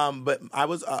 But I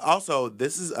was also,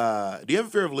 this is, do you have a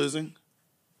fear of losing?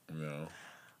 No.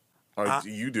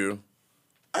 You do.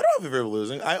 I don't have a fear of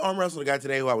losing. I arm wrestled a guy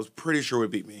today who I was pretty sure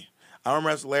would beat me. I arm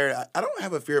wrestle Larry. I don't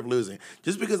have a fear of losing.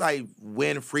 Just because I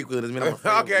win frequently doesn't mean I'm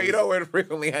afraid of losing. You don't win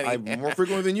frequently, honey. I'm more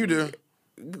frequently than you do.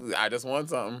 I just won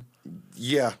something.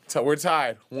 Yeah. So we're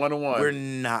tied, 1-1. We're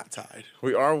not tied.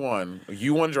 We are one.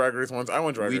 You won Drag Race once. I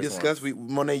won Drag Race once. We discussed.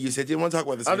 Monet, you said you didn't want to talk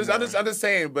about this. I'm just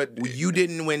saying, but you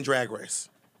didn't win Drag Race.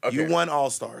 Okay. You won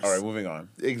All Stars. All right, moving on.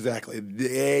 Exactly.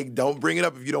 Don't bring it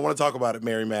up if you don't want to talk about it,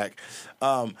 Mary Mac.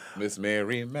 Miss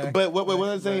Mary Mac. But what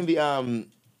was I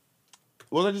saying?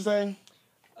 What was I just saying?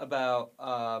 About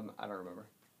I don't remember.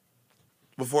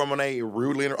 Before Monet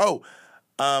rudely me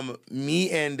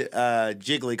and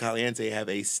Jiggly Caliente have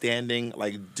a standing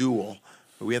duel.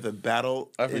 We have to battle.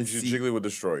 I think Jiggly would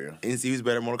destroy you. And see who's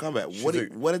better in Mortal Kombat.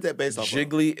 What is that based off of?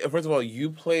 Jiggly, first of all,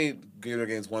 you played Gator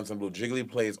Games once in blue. Jiggly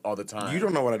plays all the time. You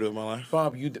don't know what I do with my life.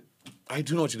 Bob, I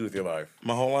do know what you do with your life.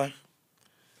 My whole life?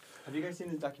 Have you guys seen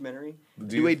this documentary?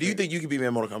 Do you think you could be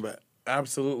in Mortal Kombat?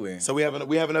 Absolutely. So we have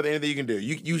another anything you can do.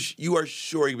 You are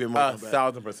sure you can be in Mortal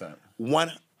Kombat? 1,000%.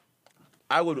 One.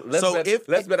 I would. Let's bet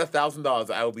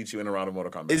 $1,000. I will beat you in a round of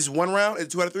Mortal Kombat. Is it 1 round? Is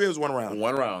it 2 out of 3 or is it 1 round?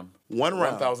 1 round. 1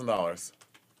 round. $1,000.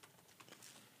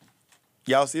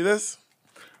 Y'all see this?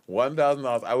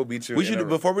 $1,000. I will beat you.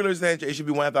 Before we lose that, it should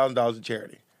be $1,000 to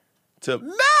charity. No,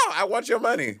 I want your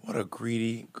money. What a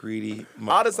greedy.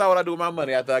 I'll decide what I do with my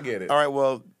money after I get it. All right.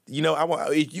 Well, I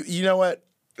want. You know what?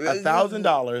 $1,000.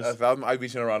 $1,000. I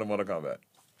beat you in a round of Mortal Kombat.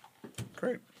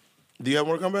 Great. Do you have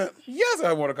Mortal Kombat? Yes, I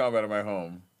have Mortal Kombat in my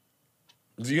home.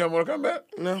 Do you have Mortal Kombat?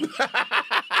 No.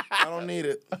 I don't need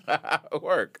it.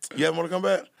 Work. You have Mortal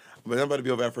Kombat? But I'm about to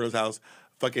be over at Frodo's house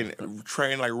fucking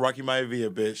train like Rocky Maivia,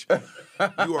 bitch.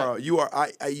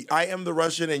 I am the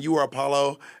Russian and you are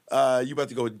Apollo. You about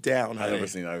to go down, honey. I don't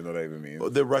even know what that even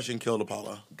means. The Russian killed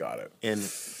Apollo. Got it. And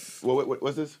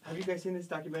what's this? Have you guys seen this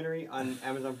documentary on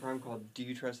Amazon Prime called Do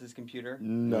You Trust This Computer?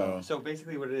 No. So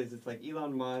basically what it is, it's like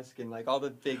Elon Musk and like all the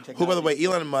big technology. Who, by the way,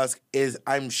 Elon Musk is,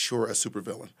 I'm sure, a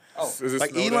supervillain. Oh. Is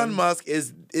like Snowden? Elon Musk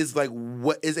is like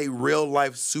what is a real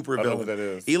life supervillain. I don't know what that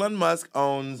is. Elon Musk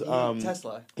owns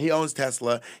Tesla. He owns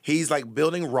Tesla. He's like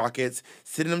building rockets,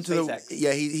 sending them to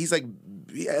SpaceX. he's like,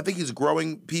 I think he's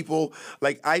growing people.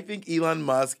 Like, I think Elon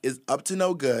Musk is up to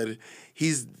no good.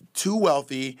 He's too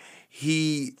wealthy.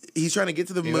 He's trying to get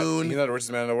to the moon. He's not the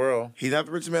richest man in the world. He's not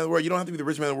the richest man in the world. You don't have to be the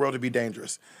richest man in the world to be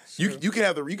dangerous. You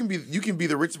can be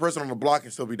the richest person on the block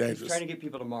and still be dangerous. He's trying to get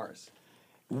people to Mars.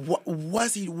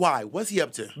 Why? What's he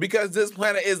up to? Because this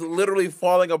planet is literally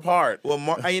falling apart. Well,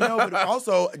 but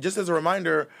also, just as a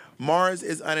reminder, Mars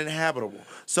is uninhabitable.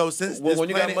 So since when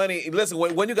you got money, listen,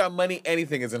 when you got money,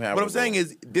 anything is inhabitable. What I'm saying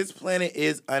is, this planet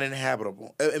is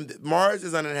uninhabitable. And Mars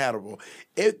is uninhabitable.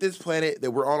 If this planet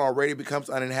that we're on already becomes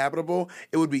uninhabitable,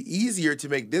 it would be easier to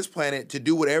make this planet to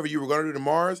do whatever you were going to do to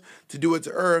Mars, to do it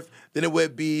to Earth, than it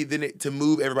would be to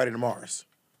move everybody to Mars.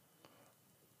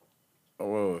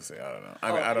 We'll see. I don't know.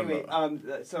 I don't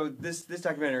know. So this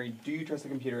documentary, Do You Trust the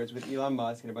Computer, is with Elon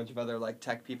Musk and a bunch of other like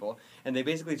tech people, and they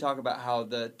basically talk about how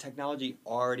the technology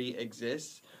already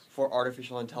exists for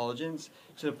artificial intelligence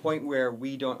to the point where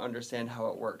we don't understand how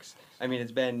it works. I mean,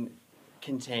 it's been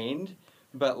contained,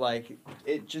 but like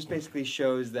it just basically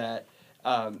shows that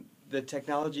the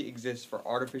technology exists for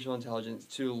artificial intelligence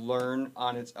to learn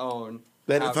on its own.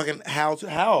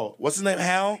 Hal. What's his name?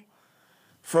 Hal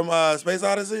from Space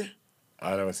Odyssey.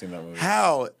 I've never seen that movie.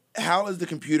 Hal is the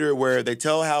computer where they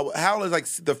tell Hal is like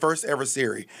the first ever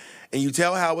Siri. And you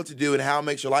tell Hal what to do and Hal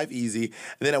makes your life easy.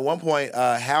 And then at one point,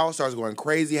 Hal starts going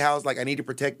crazy. Hal's like, I need to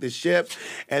protect this ship.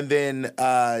 And then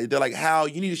they're like, Hal,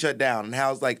 you need to shut down. And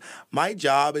Hal's like, my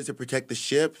job is to protect the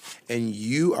ship and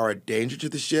you are a danger to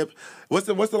the ship. What's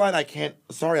the line? I can't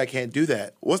do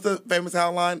that. What's the famous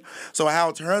Hal line? So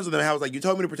Hal turns to them. Hal's like, you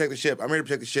told me to protect the ship. I'm ready to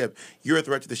protect the ship. You're a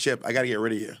threat to the ship. I got to get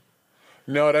rid of you.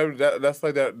 No, that's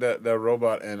like that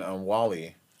robot in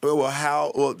WALL-E.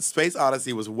 Well, Space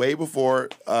Odyssey was way before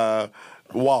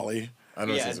WALL-E. Yeah,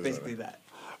 it's basically that.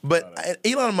 But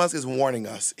Elon Musk is warning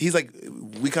us. He's like,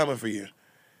 we coming for you.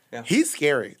 Yeah. He's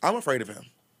scary. I'm afraid of him.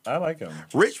 I like him.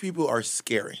 Rich people are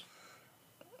scary.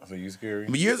 So you scary?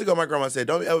 Years ago, my grandma said,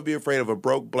 don't ever be afraid of a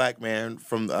broke black man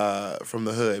from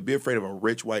the hood. Be afraid of a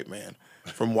rich white man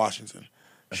from Washington.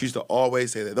 She used to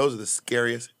always say that. Those are the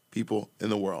scariest people in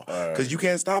the world. Because you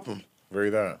can't stop them. Very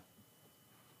that.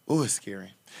 Ooh, it's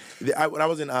scary. When I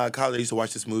was in college, I used to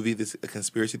watch this movie, a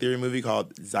conspiracy theory movie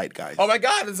called Zeitgeist. Oh my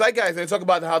God, the Zeitgeist. They talk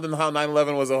about how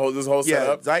 9/11 was this whole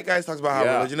setup. Zeitgeist talks about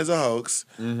how religion is a hoax.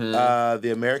 Mm-hmm.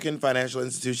 The American financial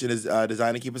institution is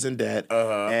designed to keep us in debt.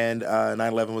 And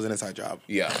 9/11 was an inside job.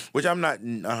 Yeah. Which I'm not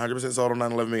 100% sold on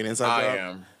 9/11 being an inside job. I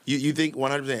am. You think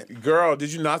 100%? Girl,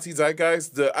 did you not see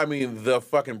Zeitgeist? The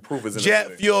fucking proof is in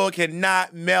Jet fuel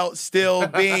cannot melt steel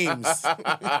beams.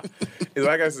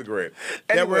 Zeitgeist is great.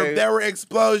 Anyway, there were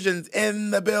explosions in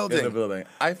the building.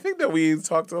 I think that we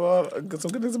talked some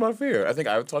good things about fear. I think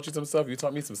I taught you some stuff. You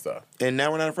taught me some stuff. And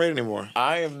now we're not afraid anymore.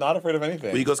 I am not afraid of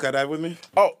anything. Will you go skydive with me?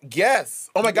 Oh, yes.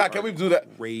 Oh my God, can we do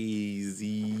that? Crazy.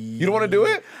 You don't want to do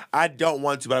it? I don't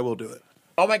want to, but I will do it.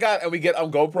 Oh my God, and we get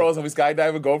GoPros and we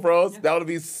skydive with GoPros? Yeah. That would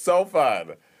be so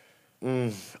fun.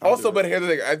 Also, but here's the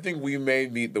thing. I think we may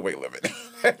meet the weight limit.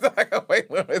 It's like a weight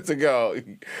limit to go.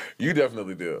 You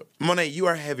definitely do. Monet, you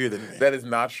are heavier than me. That is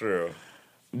not true.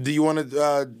 Do you want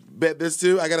to bet this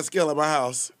too? I got a scale at my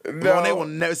house. No. Monet will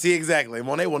never see exactly.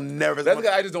 Monet will never. That's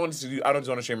I just don't want to. I don't just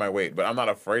want to share my weight, but I'm not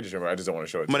afraid to share. I just don't want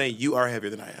to show it. Monet, you are heavier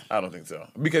than I am. I don't think so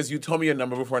because you told me your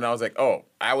number before, and I was like, oh,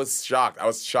 I was shocked. I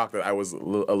was shocked that I was a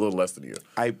little less than you.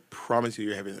 I promise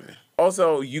you're heavier than me.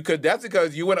 Also, you could. That's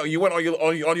because you went on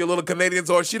your little Canadian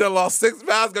tour. She done lost 6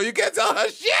 pounds. Go. You can't tell her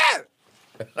shit.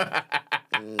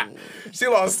 She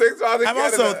lost 6 pounds. I'm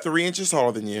also 3 inches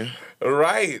taller than you.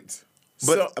 Right.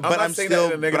 But I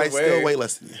still weigh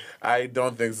less than you. I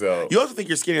don't think so. You also think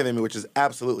you're skinnier than me, which is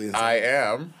absolutely insane. I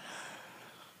am.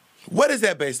 What is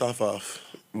that based off of?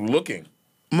 Looking.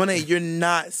 Monet, you're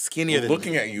not skinnier than me.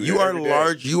 Looking at you. You are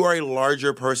large. You are a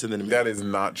larger person than me. That is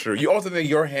not true. You also think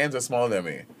your hands are smaller than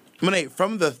me. Monet,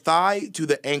 from the thigh to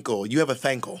the ankle, you have a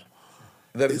thankle.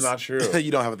 That is not true. You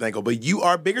don't have a thankful, but you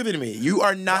are bigger than me. You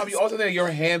are not. You also think your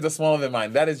hands are smaller than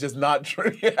mine. That is just not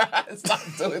true. It's not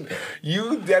doing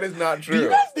you. That is not true. Do you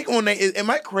guys think Monet? Am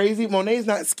I crazy? Monet's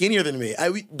not skinnier than me.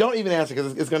 Don't even answer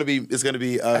because it's gonna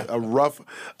be a rough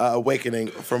awakening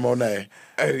for Monet.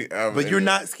 But you're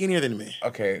not skinnier than me.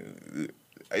 Okay.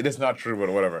 It's not true, but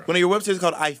whatever. When your website is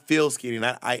called "I Feel Skinny,"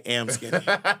 not "I Am Skinny."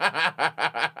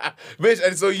 Bitch,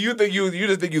 and so you think you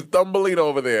just think you Thumbelina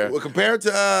over there. Well, compared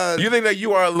to you think that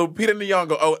you are Lupita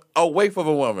Nyong'o, a waif of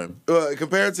a woman.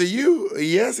 Compared to you,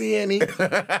 yes, Henny.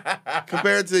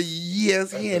 Compared to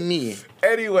yes, Henny.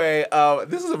 Anyway,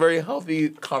 this is a very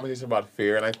healthy conversation about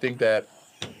fear, and I think that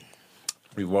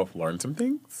we both learned some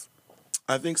things.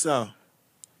 I think so.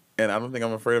 And I don't think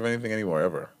I'm afraid of anything anymore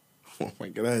ever. Oh my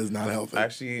God, that is not healthy.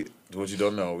 Actually, what you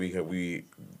don't know, we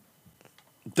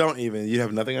don't even. You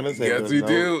have nothing to say. Yes, we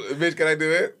do. Bitch, can I do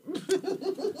it?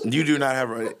 You do not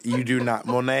have. You do not.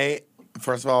 Monet,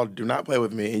 first of all, do not play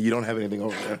with me, and you don't have anything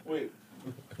over there. Wait.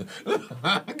 Would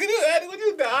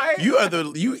you die?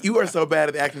 You are so bad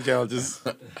at the acting challenges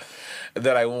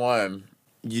that I won.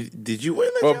 Did you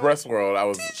win that? Well, Breast World, I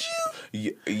was. Did you?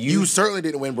 You certainly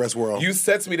didn't win Breast World. You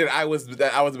said to me that I was the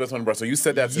best one in Breast World. You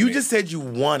said that to me. You just said you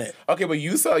won it. Okay, but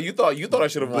you thought I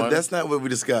should have won. But that's not what we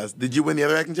discussed. Did you win the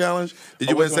other acting challenge? Did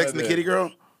you win Sex and the Kitty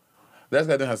Girl? That's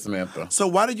got to have Samantha. So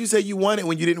why did you say you won it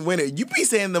when you didn't win it? You be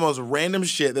saying the most random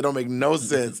shit that don't make no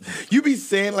sense. You be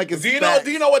saying like it's. Do you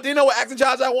know what acting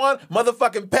challenge I won?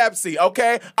 Motherfucking Pepsi.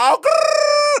 Okay.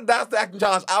 That's the acting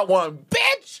challenge I won,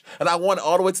 bitch, and I won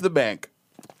all the way to the bank.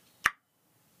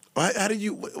 How did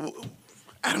you?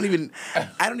 I don't even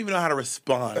know how to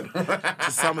respond to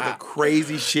some of the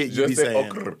crazy shit you be saying.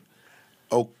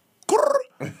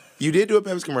 You did do a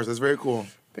Pepsi commercial. That's very cool.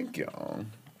 Thank you.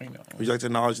 I know. Would you like to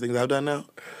acknowledge the things I've done now?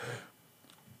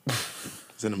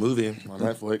 It's in a movie on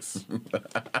Netflix.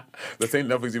 The same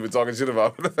Netflix you've been talking shit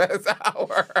about for the past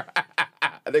hour.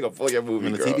 They gonna pull your movie, I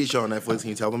mean, the TV show on Netflix. Can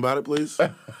you tell them about it, please?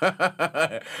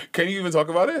 Can you even talk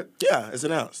about it? Yeah, it's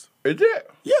announced. Is it?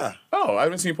 Yeah. Oh, I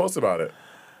haven't seen you post about it.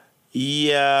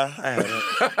 Yeah, I haven't.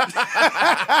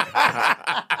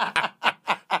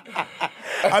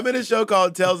 I'm in a show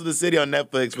called Tales of the City on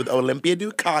Netflix with Olympia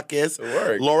Dukakis,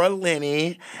 Laura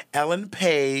Linney, Ellen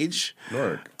Page.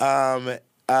 Work. But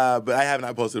I have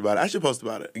not posted about it. I should post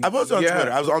about it. I posted on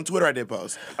Twitter. I was on Twitter. I did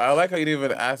post. I like how you didn't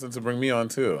even ask them to bring me on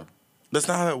too. That's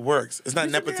not how it works. It's not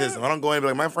nepotism. I don't go in and be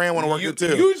like, my friend want to work here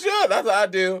too. You should. That's what I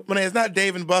do. But it's not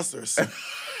Dave and Buster's.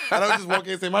 I don't just walk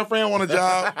in and say, my friend want a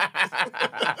job.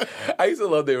 I used to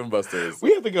love Dave and Buster's.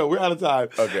 We have to go. We're out of time.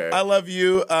 Okay. I love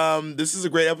you. This is a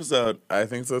great episode. I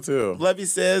think so too. Love you,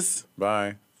 sis.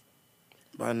 Bye.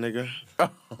 Bye, nigga.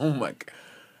 Oh my God.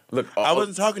 Look, I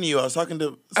wasn't talking to you. I was talking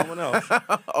to someone else.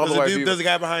 There's a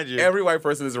guy behind you. Every white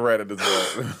person is red at this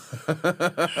point.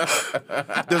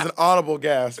 There's an audible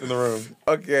gasp in the room.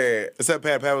 Okay. Except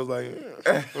Pat. Pat was like,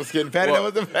 "What's getting Patty?" That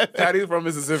wasn't Patty. Patty's from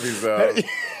Mississippi, so.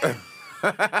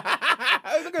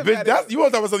 Bitch, you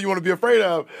want to talk about something you want to be afraid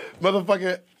of,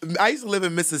 motherfucker. I used to live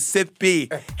in Mississippi.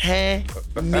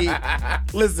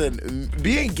 Listen,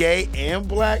 being gay and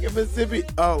black in Mississippi.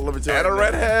 Oh, let me tell you. And a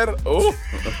redhead. Oh.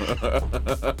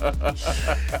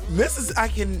 I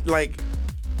can like.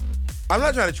 I'm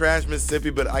not trying to trash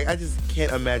Mississippi, but I just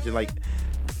can't imagine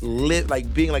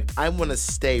being like I want to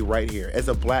stay right here as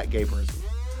a black gay person.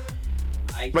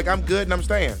 I'm good and I'm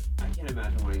staying. I can't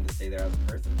imagine wanting to stay there as a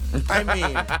person. I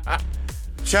mean,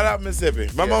 shout out Mississippi.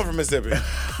 My mom from Mississippi.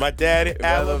 My daddy,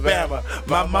 Alabama.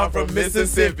 My mom from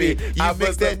Mississippi. You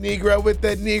mix that Negro with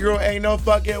that Negro, ain't no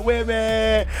fucking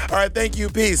women. All right, thank you.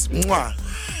 Peace. Mwah.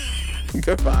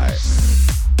 Goodbye.